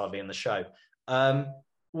Bettina's hardly in the show.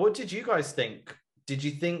 What did you guys think? Did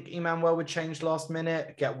you think Emmanuel would change last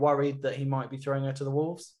minute, get worried that he might be throwing her to the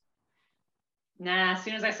wolves? Nah, as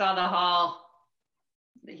soon as I saw the haul,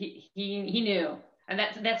 he knew. And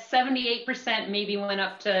that 78% maybe went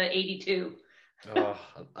up to 82. Oh,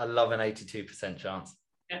 I love an 82% chance.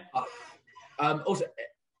 Yeah. Also,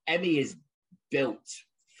 Emmy is built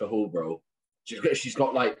for Hall Brawl. She's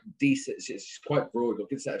got like decent, she's quite broad, got a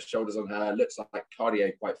good set of shoulders on her, looks like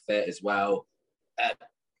cardio quite fit as well.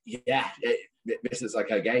 This is like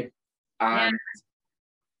her game. I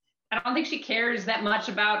don't think she cares that much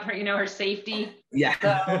about her, her safety. Yeah.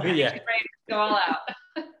 So she's ready to go all out.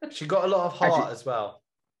 She got a lot of heart as well.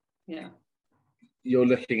 Yeah. You're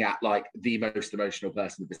looking at like the most emotional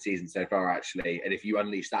person of the season so far, actually. And if you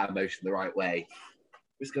unleash that emotion the right way,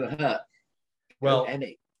 it's going to hurt. Well,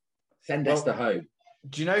 Emmy, send Esther home.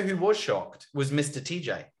 Do you know who was shocked? Was Mr.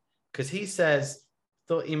 TJ. Because he says,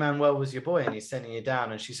 thought Emmanuel was your boy and he's sending you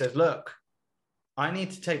down. And she says, look, I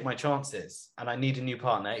need to take my chances and I need a new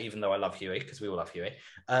partner, even though I love Huey, because we all love Huey.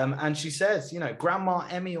 And she says, Grandma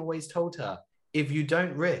Emmy always told her, if you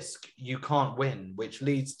don't risk, you can't win, which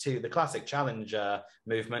leads to the classic challenge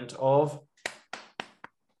movement of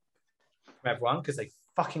everyone, because they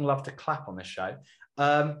fucking love to clap on this show.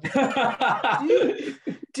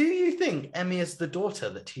 Do you think Emmy is the daughter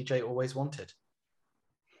that TJ always wanted?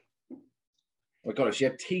 Oh my God, if she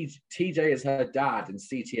had TJ as her dad and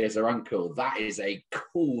CT as her uncle, that is a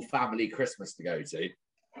cool family Christmas to go to.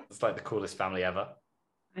 It's like the coolest family ever.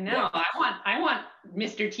 I know. Yeah. I want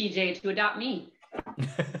Mr. TJ to adopt me.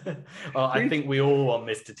 Well, I think we all want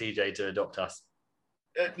Mr. TJ to adopt us.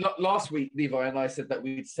 Last week, Levi and I said that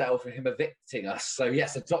we'd settle for him evicting us. So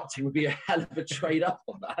yes, adopting would be a hell of a trade up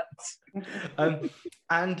on that.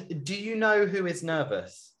 And do you know who is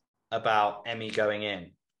nervous about Emmy going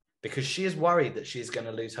in? Because she is worried that she's going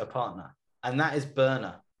to lose her partner. And that is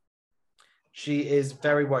Berna. She is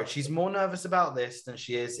very worried. She's more nervous about this than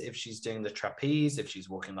she is if she's doing the trapeze, if she's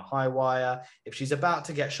walking the high wire, if she's about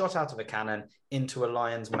to get shot out of a cannon into a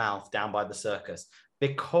lion's mouth down by the circus.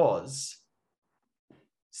 Because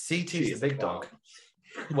CT's the big dog.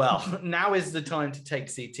 Well, now is the time to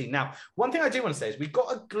take CT. Now, one thing I do want to say is we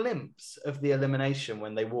got a glimpse of the elimination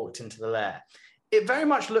when they walked into the lair. It very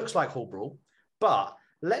much looks like Hall Brawl, but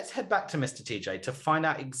let's head back to Mr. TJ to find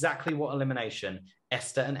out exactly what elimination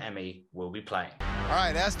Esther and Emmy will be playing. All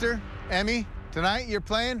right, Esther, Emmy, tonight you're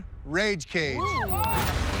playing Rage Cage. To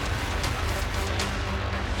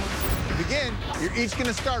begin, you're each going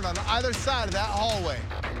to start on either side of that hallway.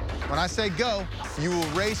 When I say go, you will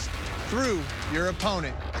race through your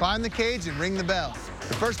opponent, climb the cage, and ring the bell.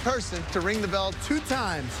 The first person to ring the bell 2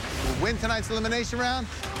 times will win tonight's elimination round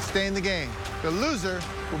and stay in the game. The loser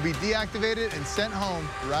will be deactivated and sent home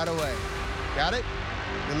right away. Got it?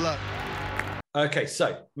 Good luck. Okay,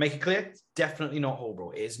 so make it clear, it's definitely not Hall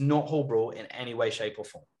Brawl. It is not Hall Brawl in any way, shape, or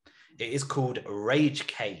form. It is called Rage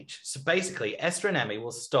Cage. So basically, Esther and Emmy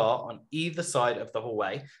will start on either side of the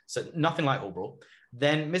hallway, so nothing like Hall Brawl.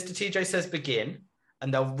 Then Mr. TJ says begin,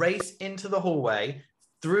 and they'll race into the hallway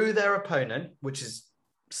through their opponent, which is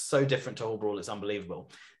so different to Hall Brawl, it's unbelievable.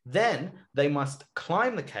 Then they must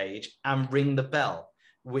climb the cage and ring the bell,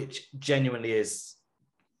 which genuinely is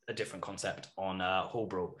a different concept on Hall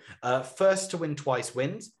Brawl. First to win twice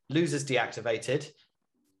wins, losers deactivated.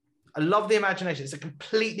 I love the imagination. It's a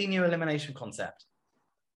completely new elimination concept.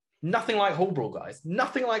 Nothing like Hall Brawl, guys.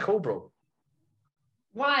 Nothing like Hall Brawl.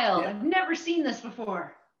 Wild. Yeah. I've never seen this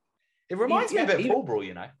before. It reminds me a bit of Hall Brawl,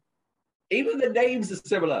 Even the names are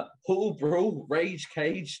similar. Hall Brawl, Rage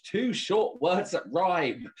Cage, 2 short words that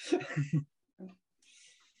rhyme.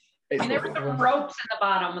 And there were some ropes in the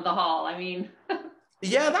bottom of the hall. I mean...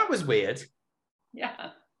 Yeah, that was weird. Yeah.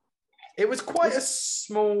 It was quite a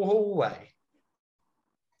small hallway.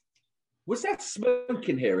 Was there smoke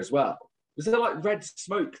in here as well? Was there like red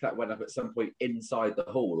smoke that went up at some point inside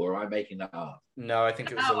the hall, or am I making that up? No, I think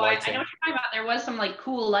it was the I know lighting. what you're talking about. There was some like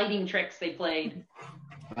cool lighting tricks they played.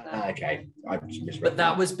 Okay, but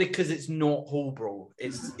that was because it's not Hall Brawl.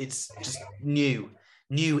 It's just new,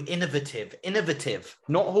 innovative,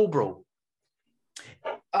 not Hall Brawl.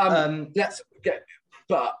 Let's get.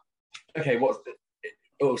 But okay, what's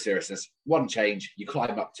all seriousness? One change: you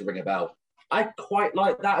climb up to ring a bell. I quite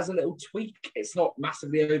like that as a little tweak. It's not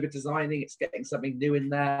massively over designing. It's getting something new in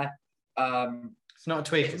there. It's not a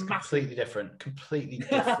tweak. It's completely different.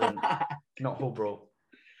 Not Hall Brawl.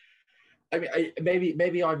 I mean,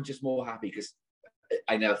 maybe I'm just more happy because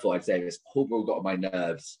I never thought I'd say this. Hall Brawl got on my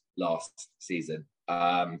nerves last season.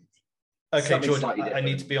 Okay, Jordan, I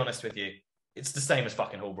need to be honest with you. It's the same as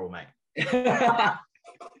fucking Hall Brawl, mate. It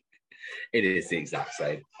is the exact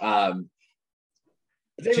same.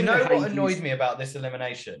 Do you know what annoyed me about this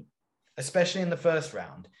elimination? Especially in the first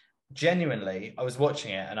round? Genuinely, I was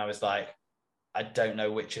watching it and I was like, I don't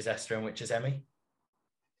know which is Esther and which is Emmy.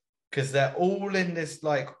 Because they're all in this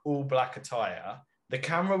like all black attire. The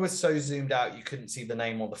camera was so zoomed out you couldn't see the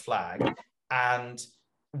name or the flag. And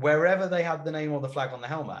wherever they had the name or the flag on the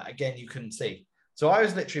helmet, again, you couldn't see. So I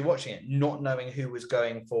was literally watching it, not knowing who was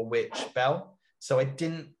going for which bell. So I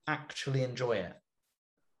didn't actually enjoy it.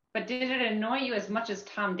 But did it annoy you as much as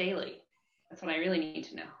Tom Daly? That's what I really need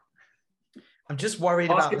to know. I'm just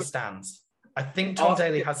worried about the stands. I think Tom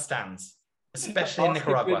Daly has stands, especially in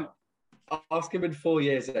Nicaragua. Ask him in 4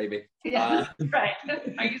 years, Amy. Yeah, right. No,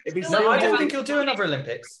 I don't think he'll do another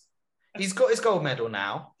Olympics. He's got his gold medal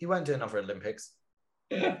now. He won't do another Olympics.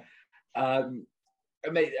 I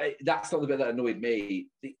mean, that's not the bit that annoyed me.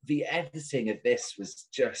 The editing of this was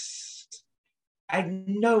just... I had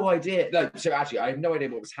no idea. No, so actually, I have no idea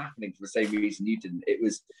what was happening for the same reason you didn't. It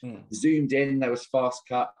was zoomed in. There was fast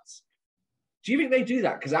cuts. Do you think they do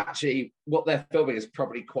that? Because actually, what they're filming is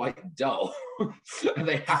probably quite dull, and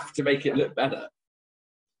they have to make it look better.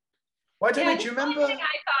 Why don't you remember?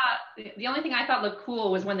 The only thing I thought looked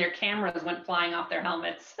cool was when their cameras went flying off their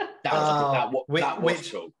helmets. That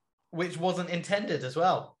was cool. Which wasn't intended as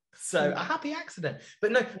well. So a happy accident.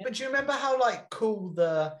 But no, but do you remember how like cool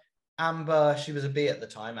the Amber, she was a B at the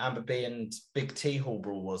time, Amber B and Big T Hall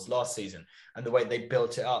Brawl was last season, and the way they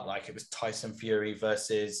built it up, like it was Tyson Fury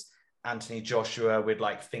versus Anthony Joshua with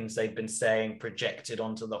like things they'd been saying projected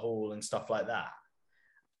onto the hall and stuff like that.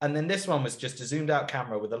 And then this one was just a zoomed out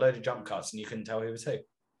camera with a load of jump cuts and you couldn't tell who was who.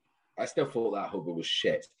 I still thought that Hall Brawl was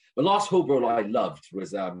shit. The last Hall Brawl I loved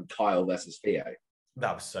was Kyle versus Theo.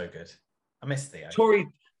 That was so good. I miss Theo.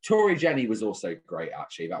 Tori Jenny was also great,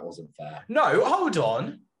 actually. That wasn't fair. No, hold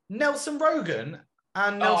on. Nelson Rogan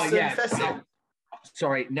and Nelson Fessy.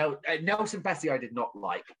 Sorry, Nelson Fessy I did not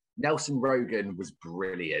like. Nelson Rogan was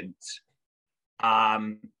brilliant.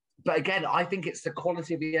 But again, I think it's the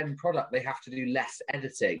quality of the end product. They have to do less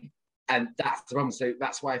editing. And that's the problem. So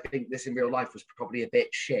that's why I think this in real life was probably a bit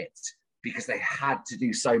shit, because they had to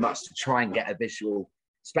do so much to try and get a visual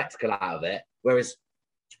spectacle out of it. Whereas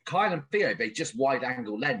Kyle and Theo, they just wide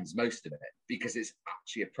angle lens most of it because it's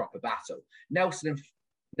actually a proper battle. Nelson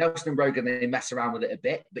and Rogan, they mess around with it a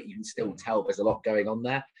bit, but you can still tell there's a lot going on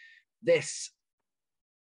there. This,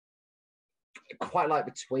 quite like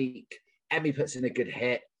the tweak. Emmy puts in a good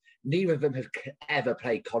hit. Neither of them have ever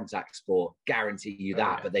played contact sport, guarantee you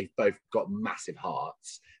that, but they've both got massive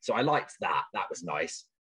hearts. So I liked that. That was nice.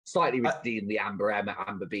 Slightly redeemed the Amber M,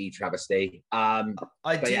 Amber B travesty. I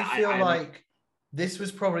do feel like this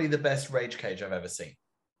was probably the best Rage Cage I've ever seen.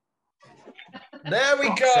 There we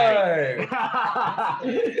go.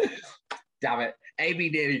 Damn it. Amy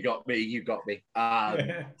nearly got me. You got me.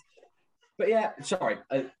 But yeah, sorry.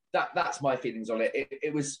 That's my feelings on it.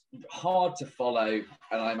 It was hard to follow,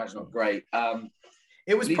 and I imagine not great.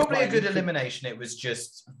 It was probably a good elimination. It was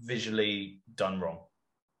just visually done wrong.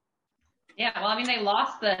 Yeah, well, I mean, they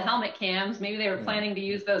lost the helmet cams. Maybe they were planning to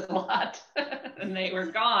use those a lot, and they were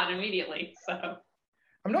gone immediately. So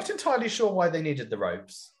I'm not entirely sure why they needed the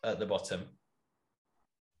ropes at the bottom.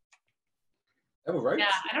 There were ropes?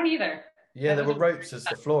 Yeah, I don't either. Yeah, there were ropes as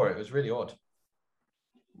the floor. It was really odd.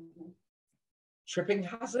 Tripping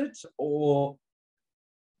hazard or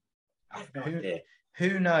I have no idea.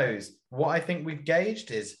 Who knows? What I think we've gauged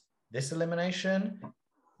is this elimination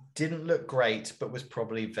didn't look great, but was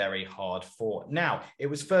probably very hard fought. Now, it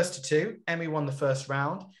was 1-2. Emmy won the first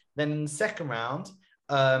round. Then in the second round,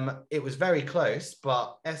 it was very close,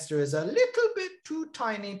 but Esther is a little bit too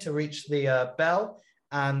tiny to reach the bell,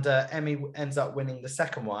 and Emmy ends up winning the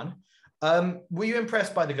second one. Were you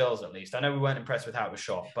impressed by the girls at least? I know we weren't impressed with how it was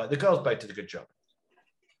shot, but the girls both did a good job.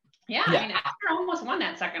 Yeah, I mean, Esther almost won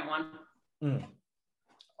that second one.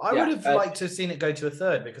 I would have liked to have seen it go to a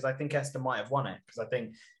third because I think Esther might have won it because I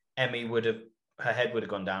think Emmy her head would have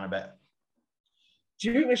gone down a bit. Do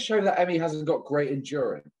you think this show that Emmy hasn't got great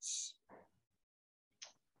endurance?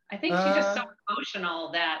 I think she's just so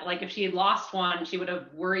emotional that, like, if she had lost one, she would have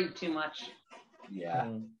worried too much. Yeah.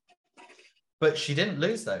 But she didn't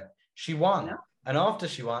lose, though. She won. No. And after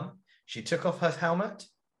she won, she took off her helmet.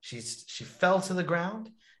 She fell to the ground.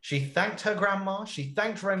 She thanked her grandma. She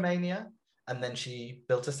thanked Romania. And then she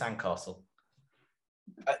built a sandcastle.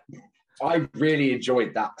 I really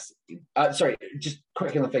enjoyed that. Sorry, just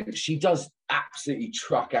quick on the thing. She does absolutely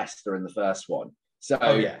truck Esther in the first one. So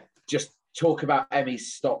just talk about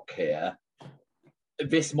Emmy's stock here.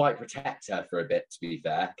 This might protect her for a bit, to be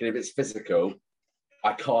fair. Because if it's physical,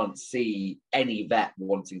 I can't see any vet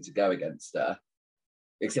wanting to go against her,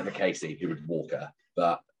 except for Casey, who would walk her.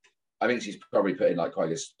 But I think she's probably put in like quite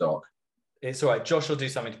good stock. It's all right. Josh will do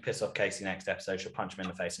something to piss off Casey next episode. She'll punch him in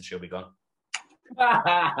the face and she'll be gone.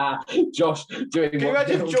 Josh doing. Can you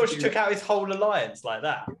imagine if Josh took out his whole alliance like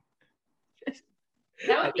that?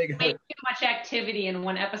 That would be way too much activity in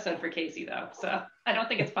one episode for Casey, though. So I don't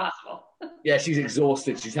think it's possible. Yeah, she's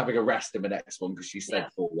exhausted. She's having a rest in the next one because she said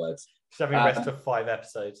 4 words. She's having a rest for 5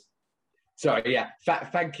 episodes. Sorry, yeah.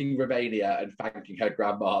 Thanking Romania and thanking her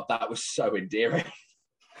grandma. That was so endearing.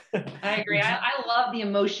 I agree. I love the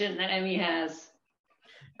emotion that Emmy has.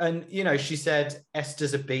 And, you know, she said,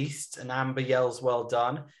 Esther's a beast, and Amber yells, well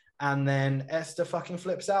done. And then Esther fucking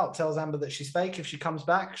flips out, tells Amber that she's fake. If she comes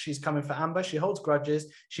back, she's coming for Amber. She holds grudges.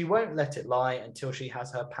 She won't let it lie until she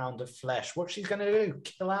has her pound of flesh. What's she going to do?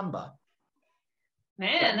 Kill Amber?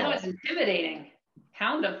 Man, that was intimidating.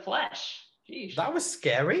 Pound of flesh. Jeez. That was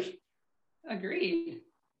scary. Agreed.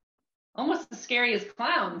 Almost as scary as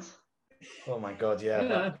clowns. Oh my God, yeah.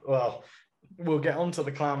 But, well, we'll get onto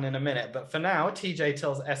the clown in a minute. But for now, TJ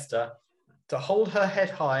tells Esther to hold her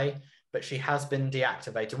head high, but she has been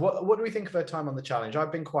deactivated. What do we think of her time on the challenge?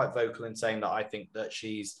 I've been quite vocal in saying that I think that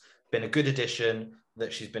she's been a good addition,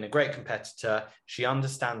 that she's been a great competitor. She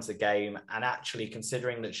understands the game. And actually,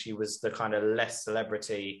 considering that she was the kind of less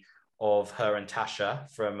celebrity of her and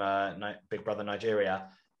Tasha from Big Brother Nigeria,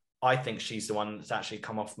 I think she's the one that's actually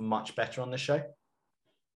come off much better on the show.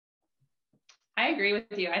 I agree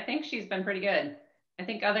with you. I think she's been pretty good. I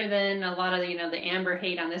think other than a lot of, the Amber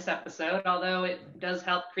hate on this episode, although it does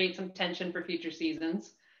help create some tension for future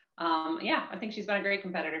seasons. I think she's been a great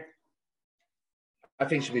competitor. I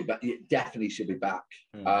think she'll be back. Definitely should be back.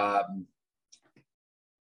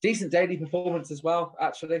 Decent daily performance as well,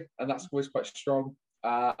 actually, and that's always quite strong.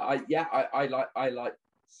 I liked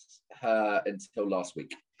her until last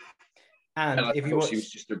week. And if you watch, she was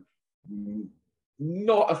just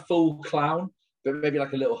not a full clown, but maybe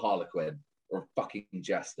like a little harlequin or a fucking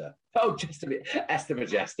jester. Oh, Esther the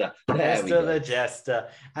Jester. Esther the Jester.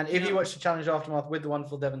 And if you watch the Challenge Aftermath with the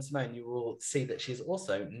wonderful Devon Simone, you will see that she's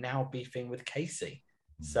also now beefing with Casey.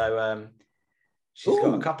 So she's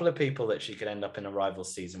got a couple of people that she could end up in a rival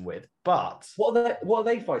season with. But what are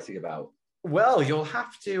they fighting about? Well, you'll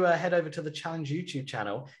have to head over to the Challenge YouTube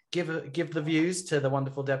channel, give the views to the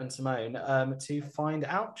wonderful Devon Simone to find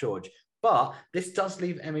out, George. But this does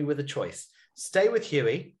leave Emmy with a choice. Stay with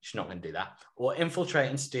Huey, she's not going to do that, or infiltrate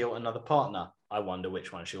and steal another partner. I wonder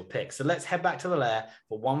which one she'll pick. So let's head back to the lair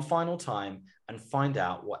for one final time and find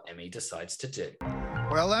out what Emmy decides to do.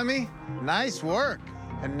 Well, Emmy, nice work.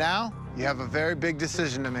 And now you have a very big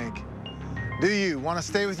decision to make. Do you want to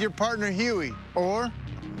stay with your partner, Huey, or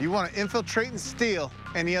do you want to infiltrate and steal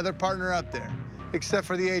any other partner up there? Except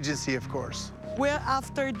for the agency, of course. Well,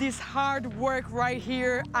 after this hard work right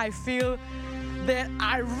here, I feel that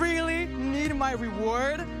I really need my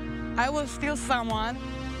reward. I will steal someone,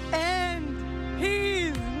 and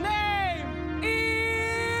his name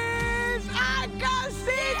is Uncle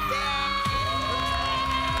CT!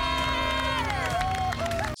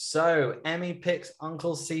 So, Emmy picks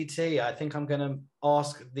Uncle CT. I think I'm going to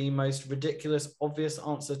ask the most ridiculous, obvious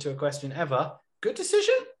answer to a question ever. Good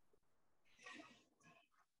decision?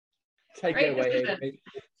 Take it away.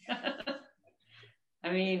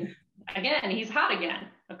 I mean, again, he's hot again.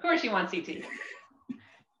 Of course you want CT.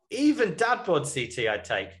 Even dad bod CT I'd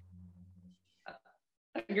take.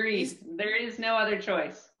 Agreed. There is no other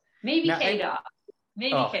choice. Maybe K-Dog.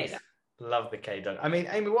 Maybe K-Dog. Love the K-Dog. I mean,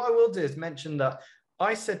 Amy, what I will do is mention that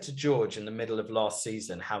I said to George in the middle of last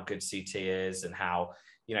season how good CT is and how,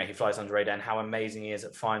 he flies under radar and how amazing he is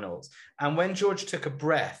at finals. And when George took a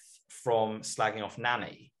breath from slagging off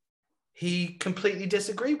Nanny, he completely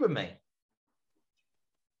disagreed with me.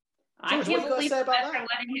 George, what you got to say about that?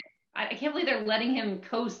 I can't believe they're letting him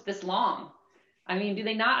coast this long. I mean, do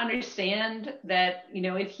they not understand that,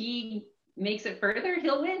 if he makes it further,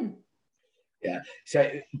 he'll win. Yeah. So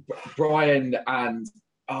Brian and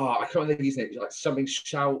I can't think of his name. Like something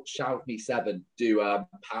shout me 7 do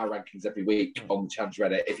power rankings every week on the Challenge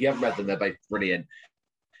Reddit. If you haven't read them, they're both brilliant.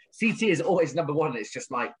 CT is always number one. It's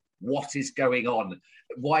just like, what is going on?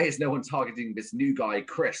 Why is no one targeting this new guy,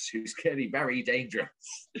 Chris, who's clearly very dangerous?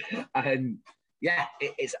 And yeah,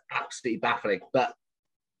 it's absolutely baffling. But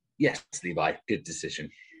yes, Levi, good decision.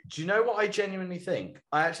 Do you know what I genuinely think?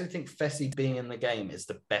 I actually think Fessy being in the game is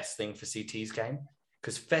the best thing for CT's game,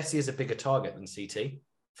 because Fessy is a bigger target than CT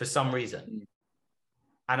for some reason.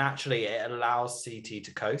 And actually it allows CT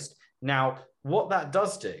to coast. Now, what that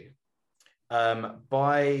does do,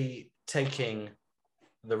 by taking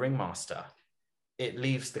the ringmaster, it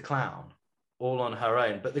leaves the clown all on her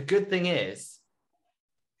own. But the good thing is,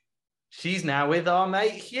 she's now with our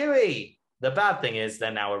mate Huey. The bad thing is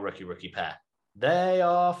they're now a rookie pair. They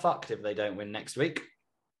are fucked if they don't win next week.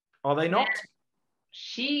 Are they not?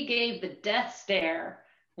 She gave the death stare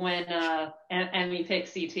when Emmy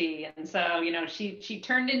picked CT. And so, you know, she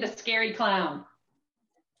turned into scary clown.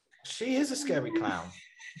 She is a scary clown.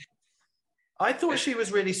 I thought she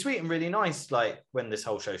was really sweet and really nice, like when this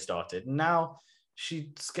whole show started. Now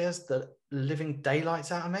she scares the living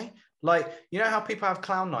daylights out of me. Like, you know how people have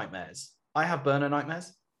clown nightmares? I have burner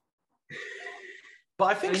nightmares. But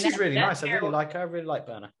I think she's really nice. I really like her. I really like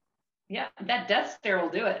Burner. Yeah, that death stare will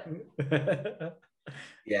do it.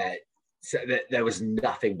 Yeah, so there was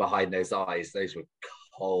nothing behind those eyes. Those were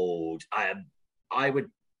cold. I would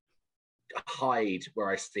hide where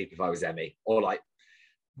I sleep if I was Emmy, or like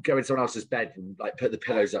go in someone else's bed and like put the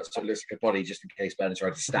pillows up so it looks like a body, just in case Burner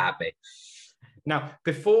tried to stab me. Now,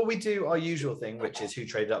 before we do our usual thing, which is who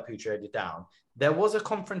traded up, who traded down, there was a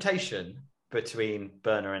confrontation between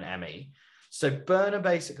Burner and Emmy. So Burner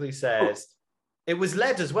basically says, it was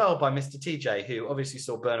led as well by Mr. TJ, who obviously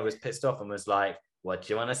saw Burner was pissed off and was like, what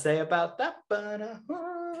do you want to say about that, Burner?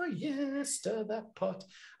 Oh, yeah, stir that pot.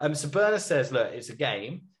 So Burner says, look, it's a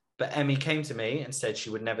game, but Emmy came to me and said she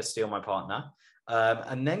would never steal my partner.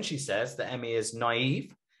 And then she says that Emmy is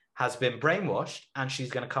naive, has been brainwashed, and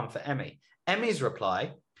she's going to come for Emmy. Emmy's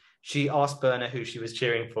reply, she asked Burner who she was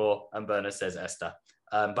cheering for, and Burner says Esther.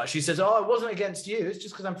 But she says, oh, it wasn't against you. It's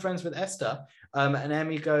just because I'm friends with Esther. And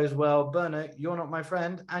Emmy goes, well, Burner, you're not my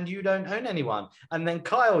friend and you don't own anyone. And then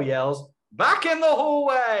Kyle yells, back in the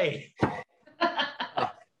hallway.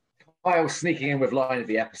 Kyle sneaking in with line of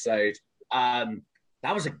the episode.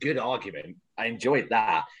 That was a good argument. I enjoyed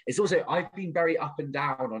that. It's also, I've been very up and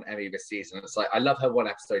down on Emmy this season. It's like, I love her one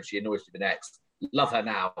episode. She annoys me the next. Love her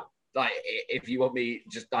now. Like, if you want me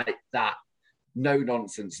just like that, no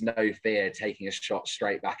nonsense, no fear, taking a shot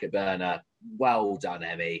straight back at Burner. Well done,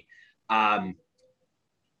 Emmy. And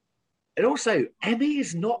also, Emmy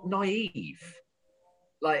is not naive.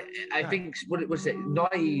 Like, I think, what was it?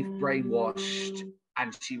 Naive, brainwashed,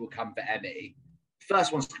 and she will come for Emmy.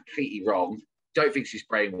 First one's completely wrong. Don't think she's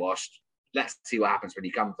brainwashed. Let's see what happens when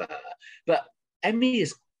you come for her. But Emmy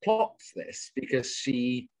has plots this because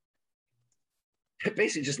she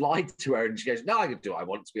basically just lied to her and she goes, no, I can do what I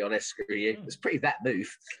want, to be honest, screw you. It's a pretty vet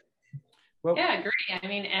move. Well, yeah, I agree. I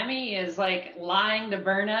mean, Emmy is like lying to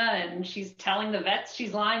Berna and she's telling the vets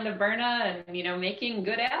she's lying to Berna and, you know, making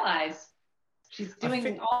good allies. She's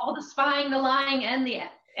doing all the spying, the lying, and the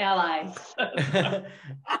allies.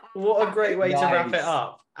 What a great way to wrap it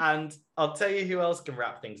up. And I'll tell you who else can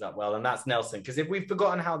wrap things up well, and that's Nelson. Because if we've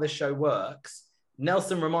forgotten how this show works,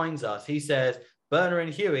 Nelson reminds us. He says, Burner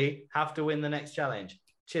and Huey have to win the next challenge.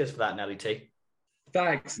 Cheers for that, Nelly T.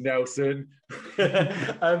 Thanks, Nelson.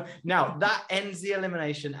 Now, that ends the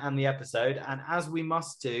elimination and the episode. And as we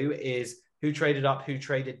must do is who traded up, who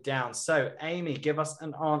traded down. So, Amy, give us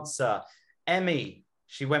an answer. Emmy,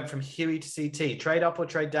 she went from Huey to CT. Trade up or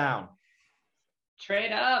trade down?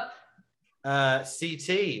 Trade up.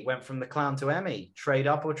 CT went from the clown to Emmy. Trade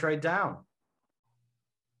up or trade down?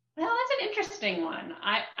 Well, that's an interesting one.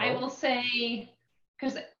 I will say,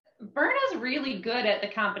 because Berna's really good at the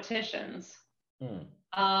competitions.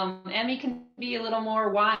 Emmy can be a little more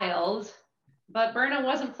wild, but Berna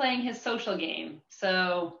wasn't playing his social game.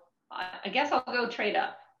 So I guess I'll go trade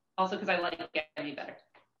up. Also because I like Emmy better.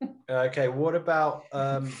 Okay, what about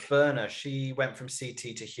Berna? She went from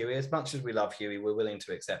CT to Huey. As much as we love Huey, we're willing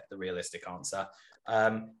to accept the realistic answer.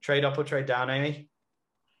 Trade up or trade down, Amy?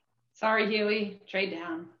 Sorry, Huey. Trade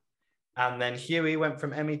down. And then Huey went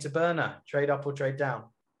from Emmy to Berna. Trade up or trade down?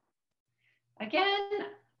 Again,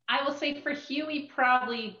 I will say for Huey,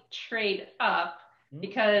 probably trade up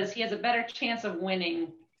because he has a better chance of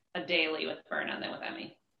winning a daily with Berna than with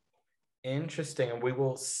Emmy. Interesting. And we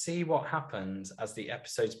will see what happens as the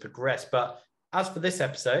episodes progress. But as for this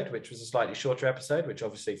episode, which was a slightly shorter episode, which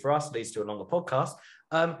obviously for us leads to a longer podcast,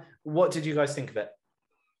 what did you guys think of it?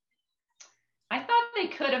 I thought they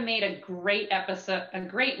could have made a great episode, a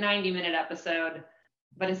great 90-minute episode,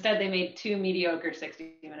 but instead they made 2 mediocre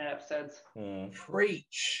 60-minute episodes.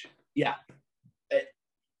 Preach. Yeah.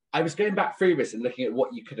 I was going back through this and looking at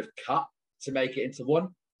what you could have cut to make it into one.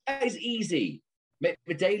 It's easy. Make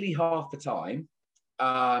the daily half the time.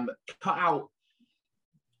 Cut out.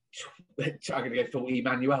 I'm going to go full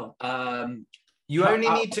Emmanuel. You only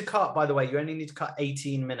need to cut, by the way,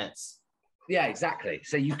 18 minutes. Yeah, exactly.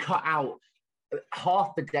 So you cut out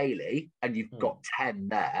half the daily and you've got 10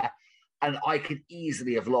 there. And I could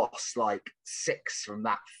easily have lost like 6 from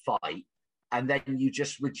that fight. And then you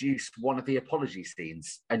just reduce one of the apology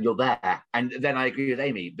scenes and you're there. And then I agree with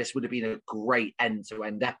Amy. This would have been a great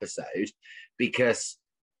end-to-end episode because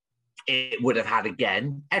it would have had,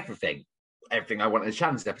 again, everything I want in a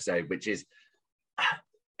challenge episode, which is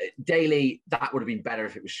daily. That would have been better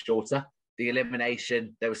if it was shorter. The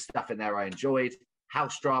elimination, there was stuff in there I enjoyed.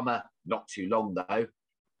 House drama, not too long though.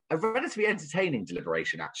 A relatively entertaining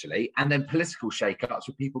deliberation, actually. And then political shake-ups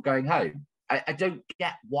with people going home. I don't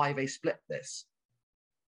get why they split this.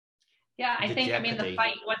 Yeah, I think, the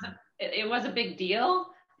fight was a big deal,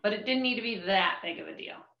 but it didn't need to be that big of a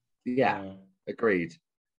deal. Yeah, agreed.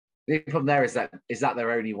 The problem there is that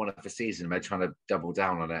they're only one of the season and they're trying to double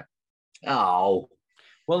down on it. Oh.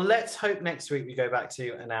 Well, let's hope next week we go back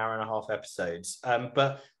to an hour and a half episodes.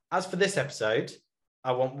 But as for this episode,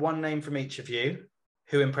 I want one name from each of you.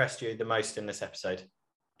 Who impressed you the most in this episode?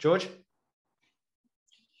 George?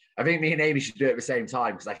 I think me and Amy should do it at the same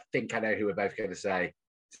time because I think I know who we're both going to say.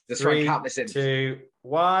 Let's 3, count this in. 2,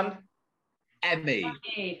 1. Emmy.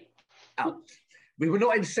 Oh, we were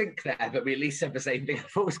not in sync there, but we at least said the same thing I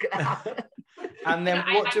thought was going to happen. And then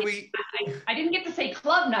I didn't get to say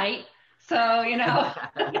club night, so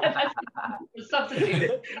that's a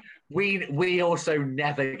substitute. We also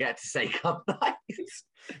never get to say club night.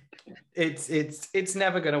 It's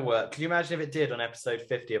never going to work. Can you imagine if it did on episode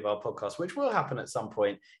 50 of our podcast, which will happen at some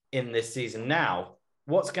point in this season? Now,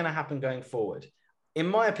 what's going to happen going forward? In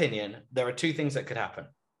my opinion, there are 2 things that could happen.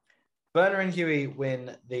 Berna and Huey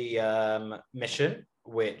win the mission,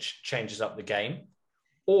 which changes up the game,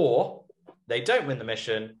 or they don't win the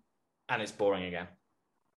mission and it's boring again.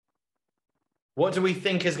 What do we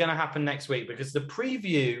think is going to happen next week? Because the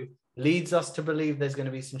preview leads us to believe there's going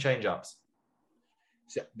to be some change-ups.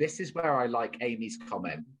 So this is where I like Amy's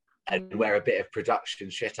comment and where a bit of production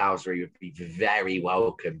shithousery would be very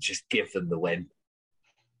welcome. Just give them the win.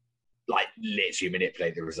 Like, literally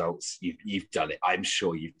manipulate the results. You've done it. I'm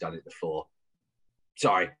sure you've done it before.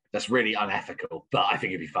 Sorry, that's really unethical, but I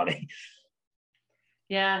think it'd be funny.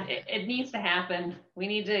 Yeah, it needs to happen. We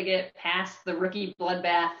need to get past the rookie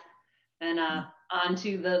bloodbath and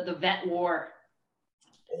onto the vet war.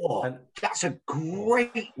 Oh, that's a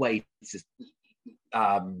great way to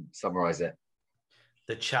summarize it.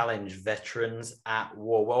 The challenge, veterans at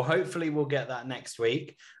war. Well, hopefully we'll get that next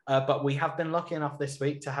week. But we have been lucky enough this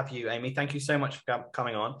week to have you, Amy. Thank you so much for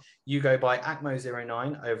coming on. You go by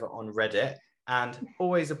Acmo09 over on Reddit. And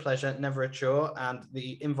always a pleasure, never a chore. And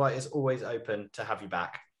the invite is always open to have you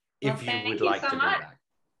back if you would like to be back.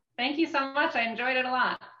 Thank you so much. I enjoyed it a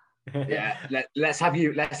lot. Yeah, let's have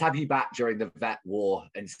you back during the vet war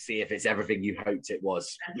and see if it's everything you hoped it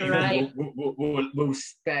was. That's right. We'll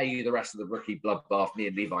spare you the rest of the rookie bloodbath. Me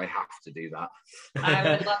and Levi have to do that.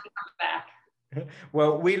 I would love to come back.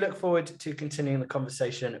 Well, we look forward to continuing the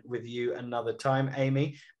conversation with you another time,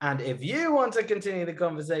 Amy. And if you want to continue the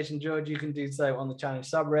conversation, George, you can do so on the Challenge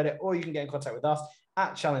subreddit, or you can get in contact with us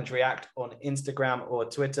at Challenge React on Instagram or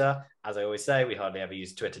Twitter. As I always say, we hardly ever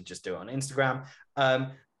use Twitter, just do it on Instagram.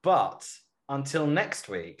 But until next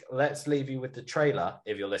week, let's leave you with the trailer,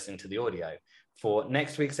 if you're listening to the audio, for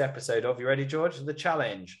next week's episode of, you ready, George? The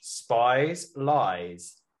Challenge, Spies,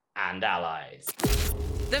 Lies, and Allies.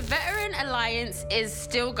 The Veteran Alliance is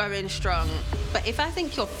still going strong, but if I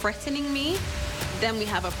think you're threatening me, then we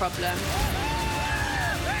have a problem.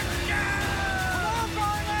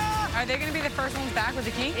 Are they going to be the first ones back with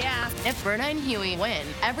the key? Yeah. If Berna and Huey win,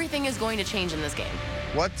 everything is going to change in this game.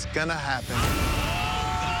 What's gonna happen?